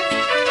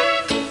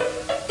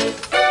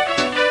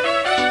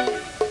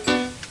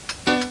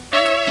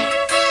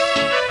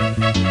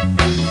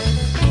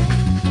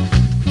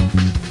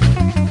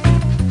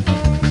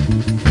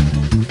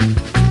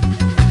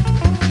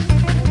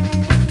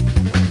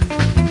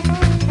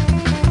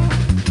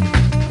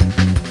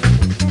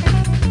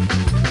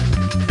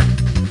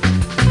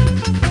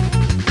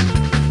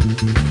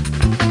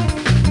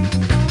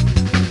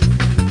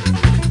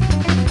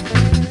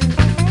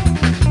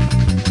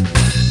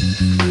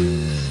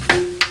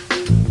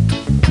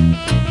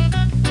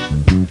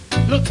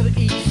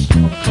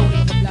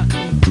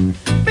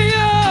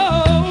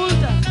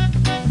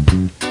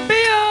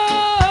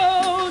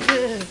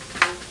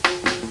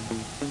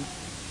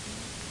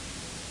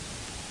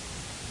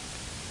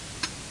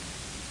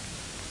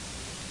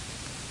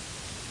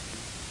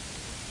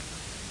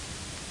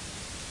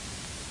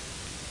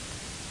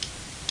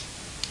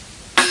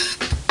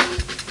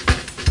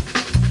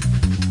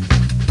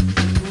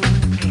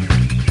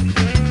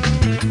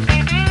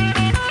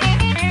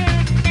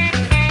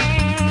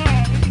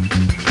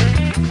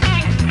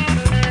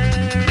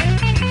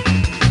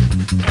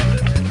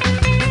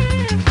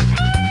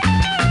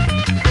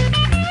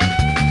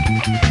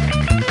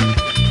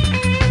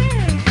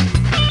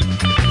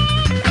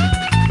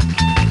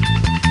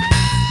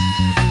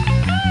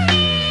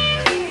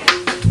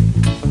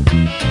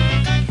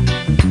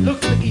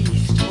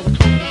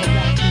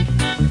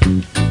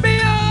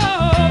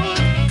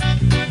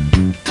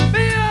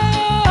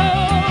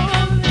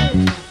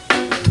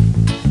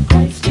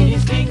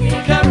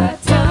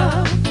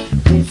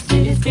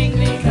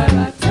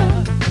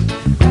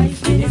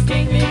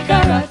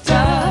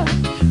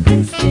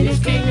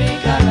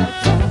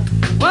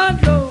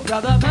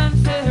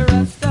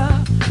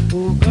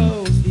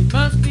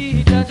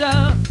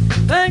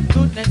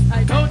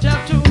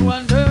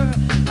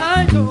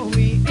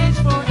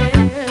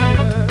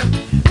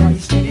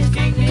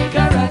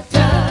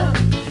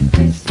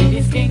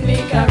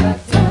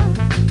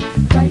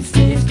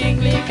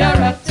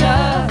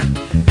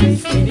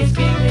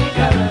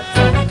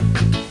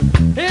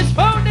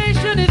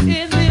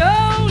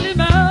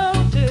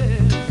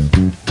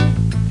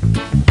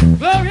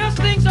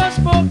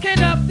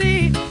 spoken of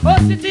thee, O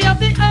city of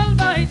the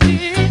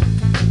Almighty.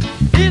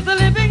 He's the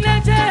living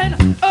legend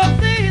of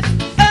this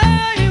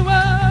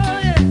Iowa,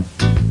 yes.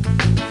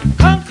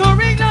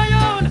 Conquering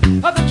lion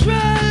of the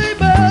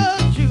tribe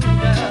of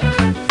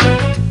Judah.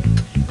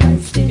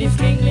 Christ in his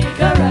kingly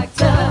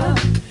character.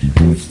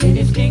 Christ in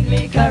his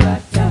kingly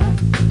character.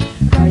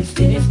 Christ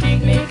in his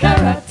kingly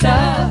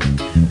character.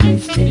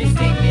 Christ in his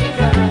kingly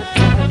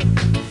character.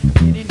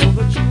 Many know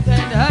the truth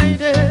and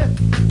hide it.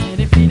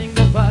 Many feeling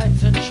the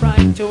vibes and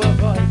trying to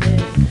avoid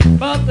it.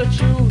 But the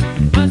truth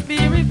must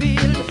be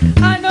revealed.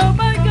 I know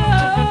my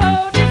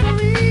God is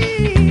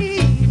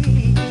real.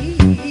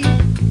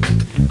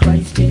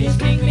 Christ in his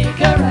kingly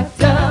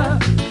character.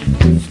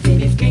 Christ in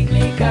his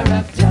kingly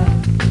character.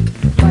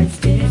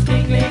 Christ in his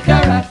kingly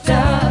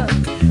character.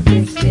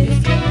 Christ in his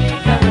kingly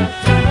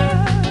character.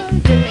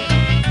 Yeah.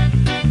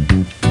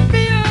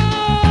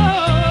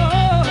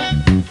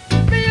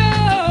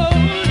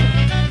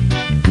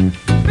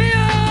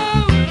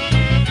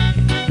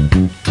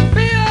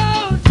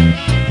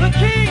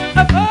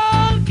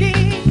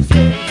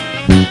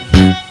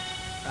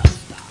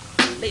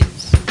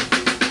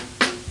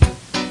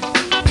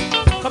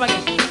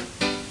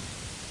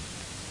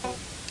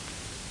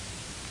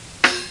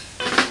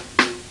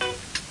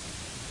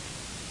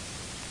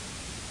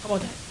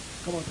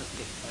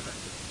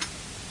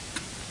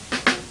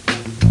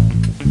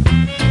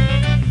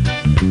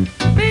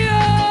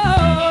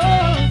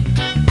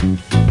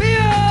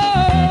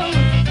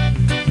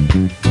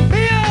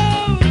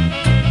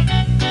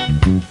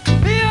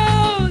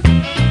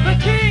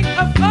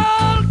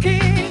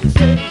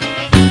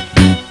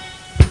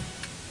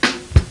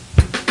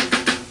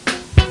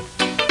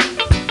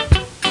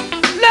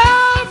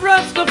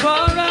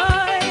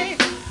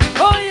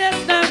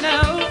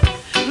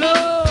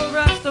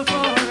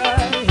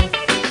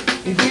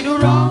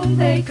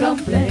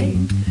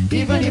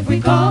 Even if we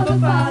call the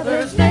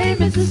Father's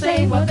name, it's the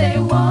same what they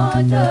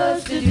want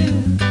us to do.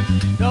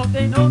 Don't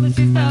they know this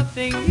is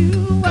nothing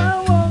new?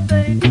 Why won't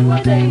they do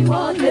what they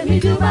want? Let me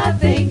do my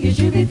thing, you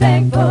should be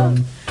thankful.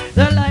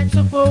 The lights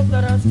of hope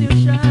that are still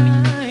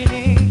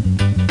shining,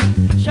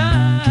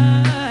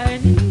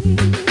 shining.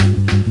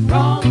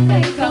 Wrong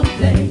they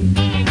complain.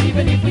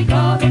 Even if we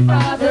call the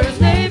Father's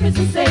name, it's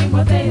the same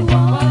what they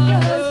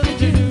want us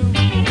to do.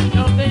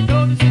 Don't they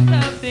know this is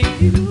nothing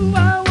new?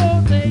 Why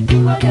won't they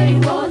do what they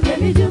want?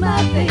 Let me do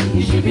my thing,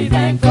 you should be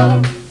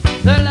thankful.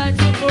 The lights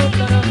of hope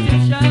that are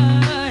still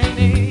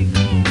shining,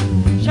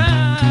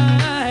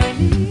 shining.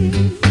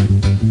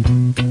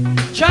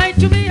 Try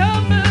to be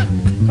humble,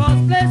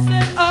 cause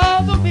blessed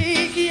are the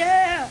meek,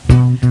 yeah.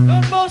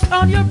 Don't boast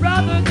on your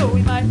brother, though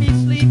he might be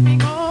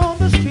sleeping on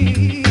the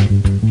street.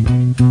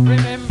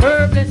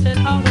 Remember, blessed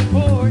are the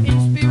poor in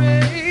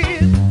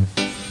spirit.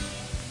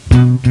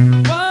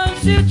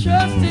 Once you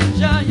trust in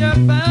Jah, you're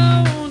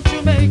bound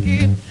to make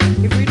it.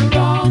 If we do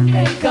wrong,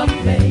 they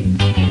complain.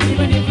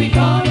 Even if we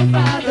call the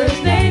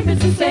Father's name,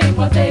 it's the same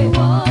what they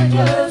want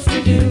us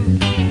to do.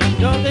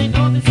 Don't they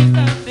know this is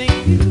nothing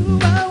new?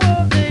 Why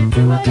won't they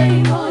do what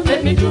they want?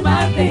 Let me do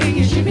my thing,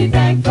 you should be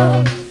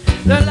thankful.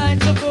 The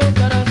lights of hope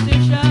that are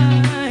still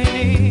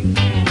shining,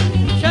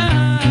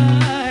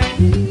 shining.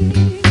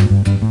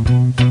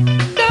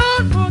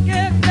 Don't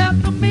forget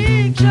that the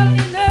meek shall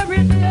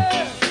inherit the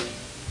earth.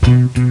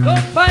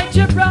 Don't fight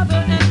your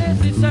brother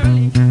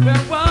unnecessarily.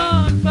 We're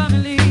one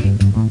family.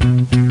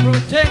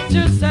 Protect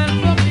yourself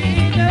from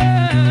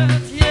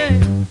innocence, yeah.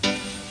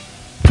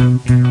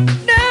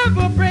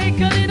 Never break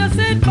an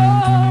innocent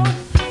bone.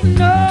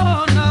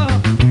 No, no.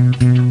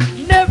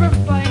 Never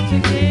fight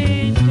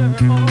against your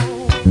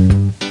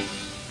own.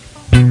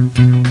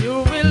 You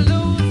will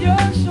lose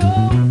your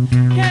soul.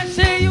 Can't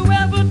say you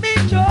haven't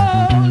been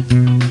told.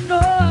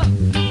 No,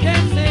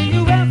 can't say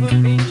you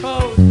haven't been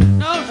told.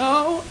 No,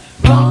 no.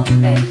 Wrong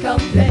they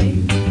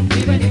complain.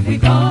 Even if we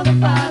call the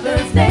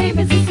Father's name,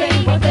 it's the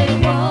same what they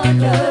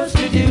want us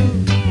to do.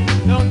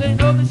 Don't they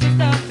know this is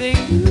nothing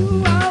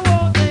new? Why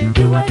won't they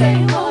do what they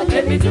want?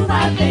 Let me do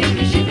my thing,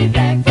 you should be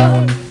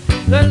thankful.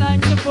 The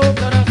lights of hope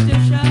that are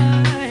still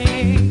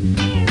shining,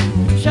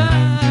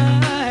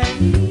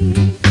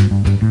 shining.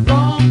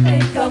 Wrong they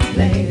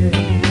complain.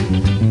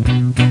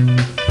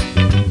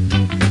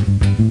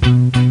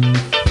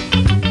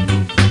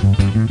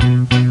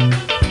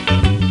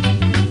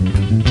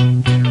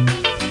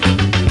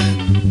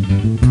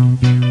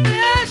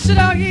 Blessed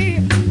are ye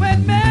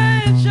when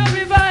men shall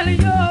revile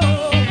you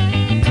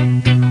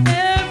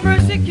and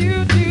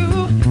persecute you,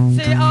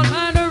 say all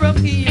manner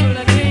of evil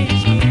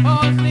against you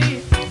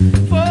falsely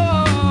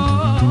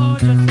for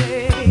your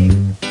sake.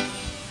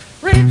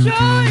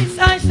 Rejoice,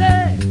 I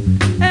say,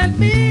 and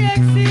be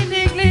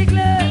exceedingly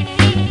glad,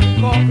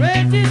 for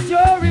great is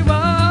your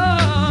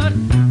reward.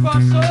 For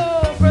so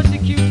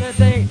persecuted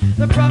they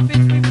the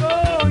prophets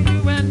before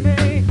you and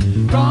me.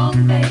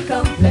 Wrong they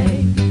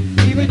complain.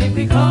 Even if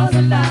we call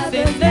the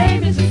Father's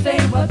name, it's the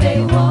same what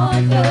they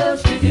want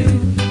us to do.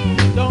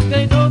 Don't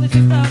they know this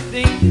is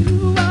nothing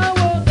new? Why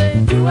won't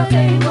they do what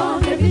they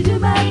want? Let me do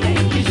my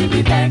thing, you should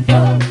be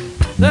thankful.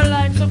 The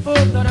lights of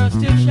hope that are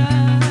still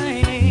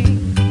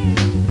shining,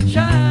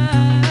 shining.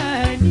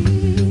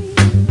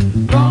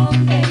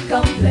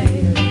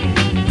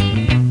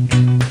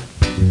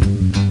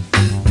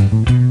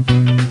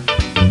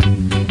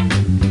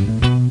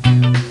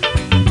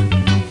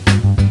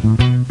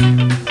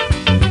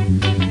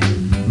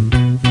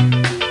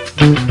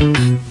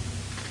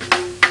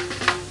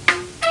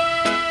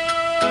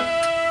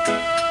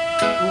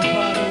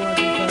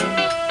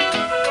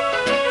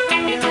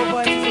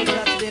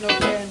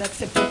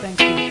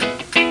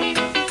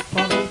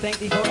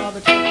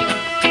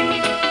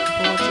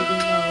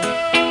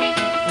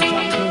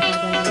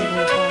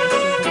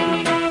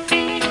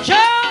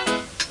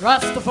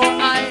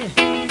 Rastafari,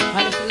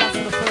 I is the last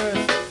of the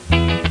first.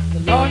 The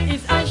Lord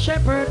is my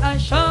shepherd, I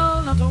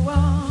shall not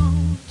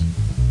want.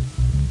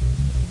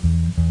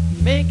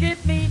 He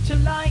maketh me to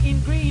lie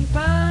in green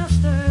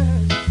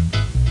pastures.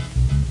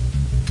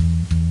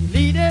 He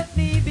leadeth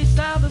me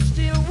beside the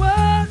still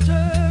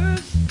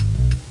waters.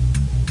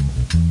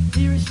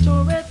 He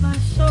restoreth my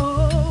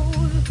soul.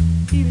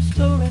 He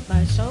restoreth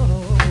my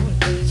soul.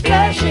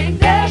 Splashing,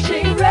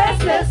 dashing,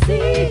 restless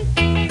sea.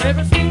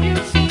 Everything you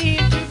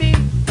seem to be.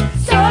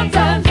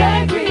 Sometimes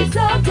angry,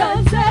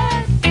 sometimes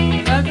sad.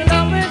 And you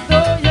love it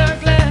though you're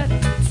glad.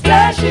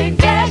 Splashing,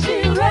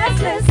 dashing,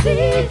 restless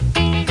sea.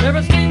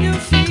 Everything you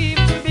seem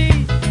to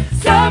be.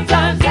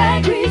 Sometimes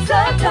angry,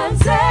 sometimes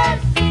sad.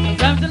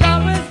 Sometimes you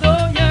love it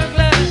though you're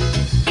glad.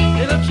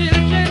 Little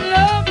children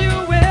love you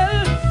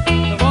well.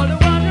 Of all the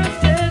wonders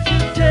that you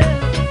tell.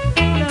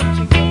 Love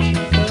to watch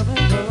you come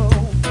and go.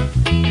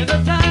 In the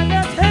time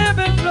that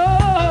heaven flow.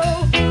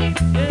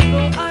 Yes,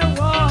 though I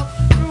walk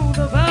through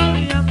the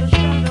valley of the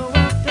shadow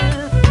of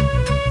death,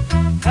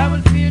 I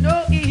will fear no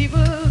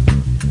evil,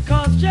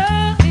 'cause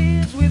Jah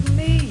is with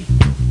me.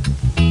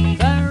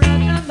 Thy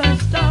rod and thy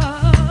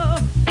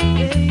staff,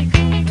 they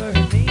comfort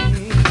me.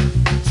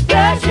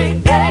 Splashing,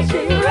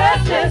 dashing,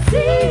 restless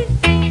sea.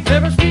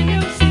 Everything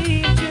you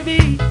seem to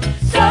be.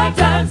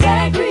 Sometimes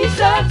angry,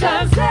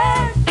 sometimes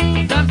sad.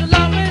 Sometimes you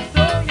love it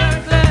though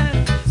you're glad.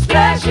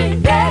 Splashing,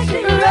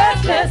 dashing,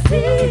 restless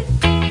sea.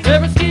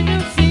 Everything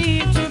you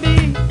seem to be.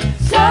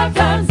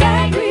 Sometimes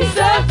angry,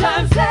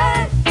 sometimes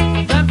sad.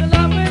 Sometimes you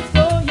love it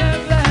though you're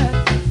glad.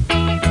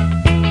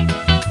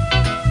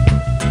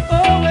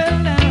 Oh well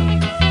now.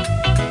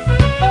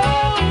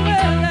 Oh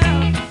well now.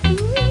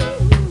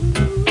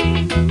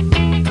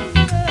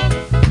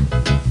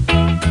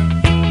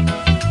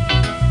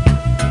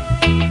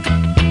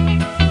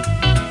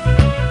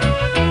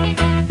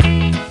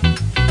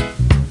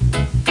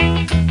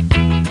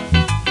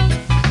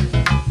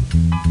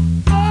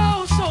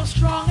 Oh, so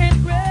strong and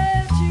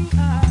great you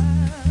are,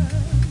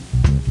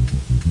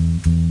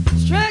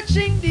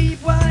 stretching deep,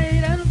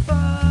 wide and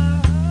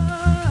far.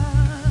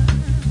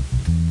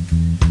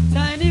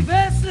 Tiny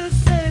vessels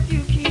said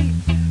you keep,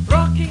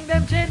 rocking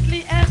them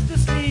gently as to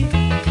sleep.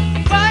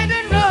 Wide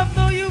and rough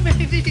though you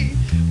may be,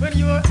 when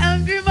you are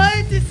angry,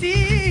 mighty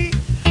sea.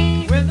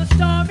 When the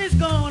storm is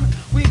gone,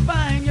 we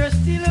find you're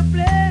still a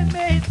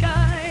playmate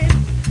kind.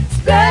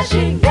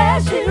 Splashing,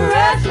 dashing,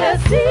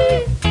 restless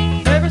sea.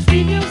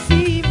 Everything you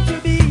seem to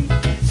be.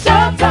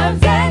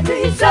 Sometimes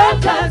angry,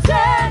 sometimes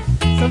sad.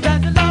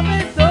 Sometimes you love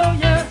it though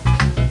you're.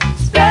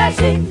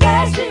 Splashing,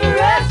 dashing,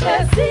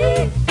 restless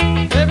sea.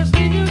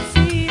 Everything you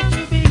seem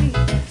to be.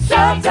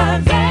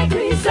 Sometimes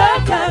angry,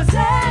 sometimes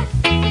sad.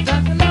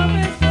 Sometimes you love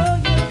it though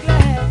you're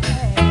glad.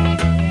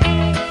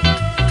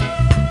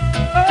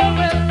 Oh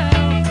well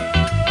now.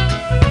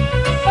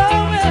 Oh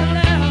well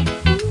now.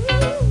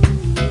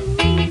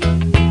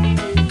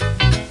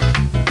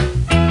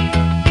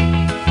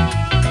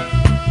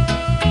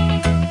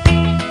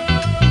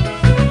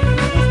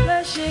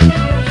 Splashing,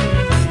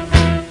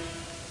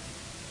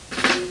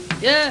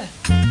 yeah.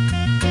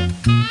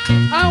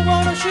 I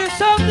wanna share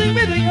something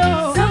with you.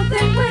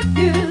 Something with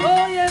you.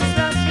 Oh yes,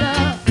 Rasta.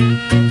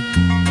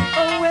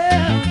 Oh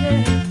well,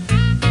 yeah.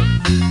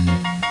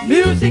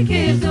 Music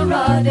is the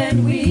rod and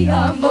we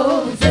are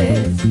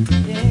Moses.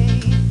 Yeah.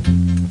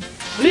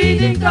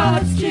 Leading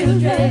God's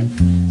children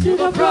to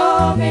the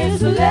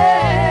promised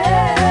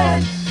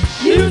land.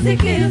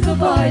 Music is the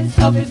voice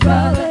of his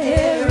brother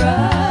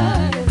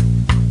Aaron.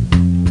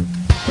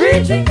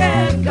 Preaching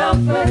and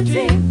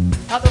comforting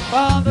At the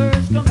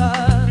Father's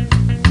command.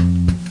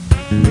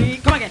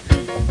 Come again.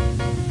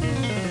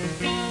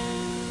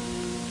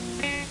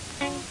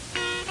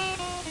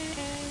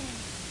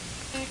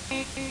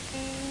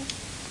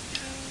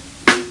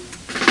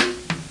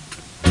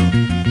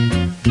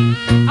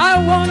 I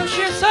wanna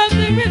share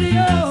something with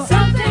you.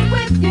 something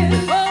with you.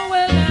 Oh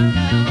well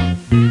now.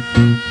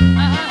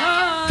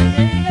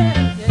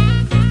 Yeah,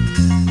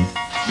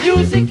 yeah.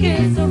 Music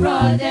is the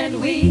rod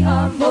and we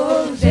are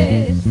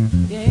Moses.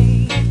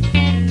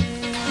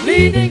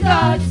 Leading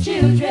God's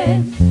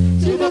children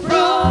to the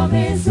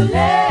promised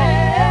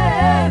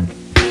land.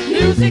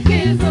 Music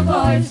is the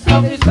voice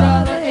of his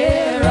brother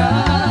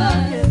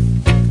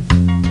Aaron.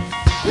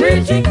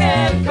 Preaching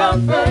and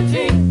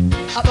comforting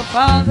At the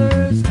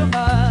Father's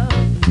command.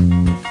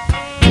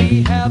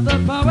 We have the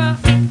power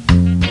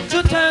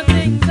to turn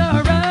things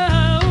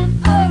around.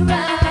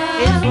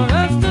 It's for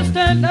us to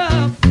stand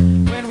up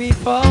when we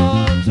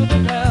fall to the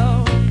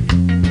ground.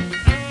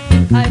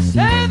 I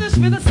say this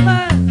with a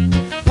smile.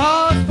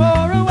 Pause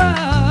for a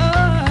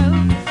while.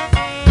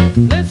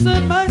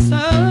 Listen, my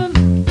son,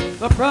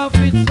 the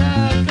prophets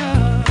have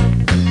come.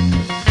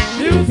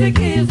 Music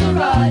is the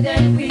rod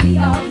and we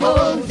are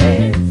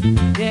Moses.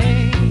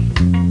 Yeah.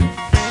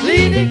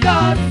 Leading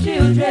God's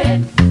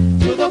children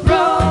to the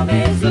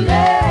promised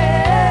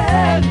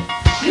land.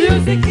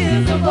 Music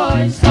is the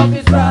voice of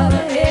his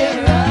brother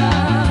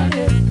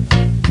Aaron.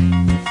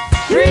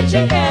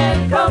 Preaching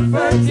and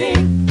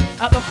comforting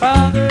at the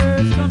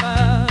Father's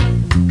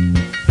command.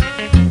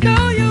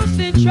 No use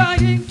in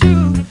trying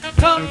to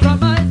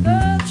compromise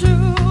the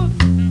truth.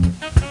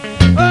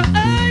 Our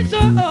eyes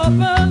are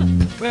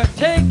open, we're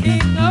taking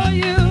no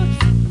use.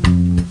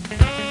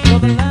 For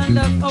the land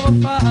of our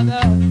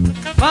father,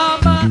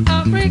 Mama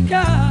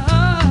Africa.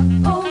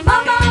 Oh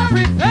Mama,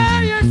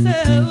 prepare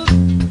yourself,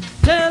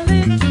 tell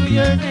it to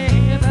your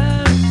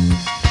neighbor.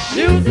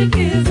 Music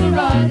is a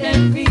rod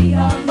and we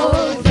are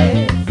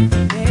Moses.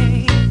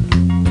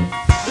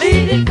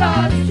 Leading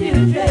God's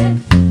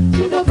children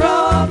to the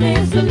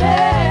promised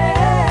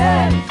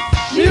land.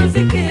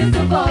 Music is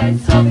the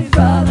voice of his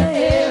brother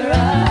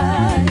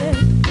Aaron.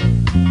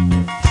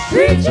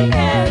 Preaching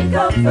and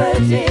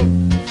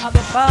comforting at the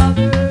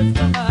Father's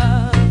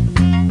command.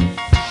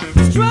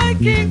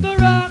 Striking the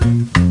rock,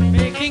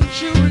 making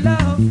true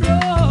love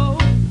flow.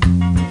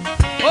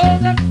 Oh,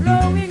 that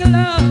flowing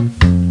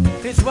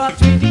love is what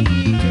we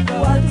need to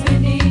know. What we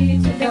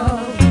need to know.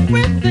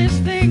 With these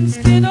things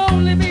can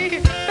only be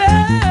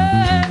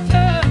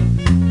better.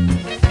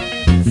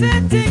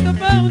 Setting the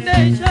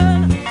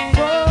foundation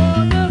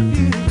for the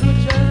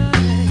future.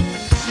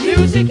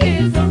 Music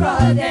is the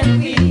rod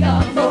and we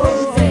are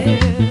Moses.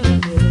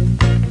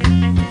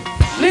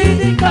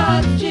 Leading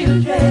God's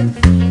children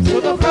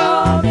to the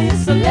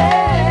promised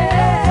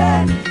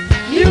land.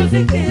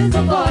 Music is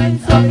the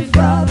voice of his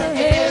brother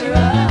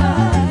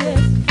Aaron.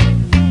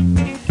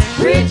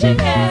 Preaching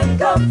and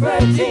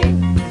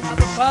comforting at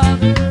the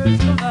Father's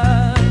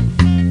command.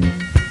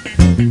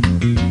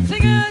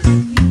 Singers,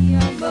 we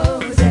are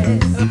Moses.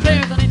 The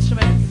players on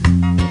instruments.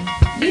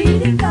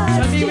 Leading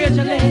God's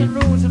children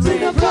to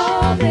the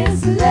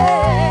promised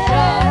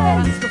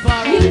land.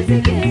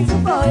 Music is the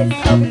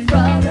voice of his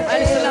brother Aaron.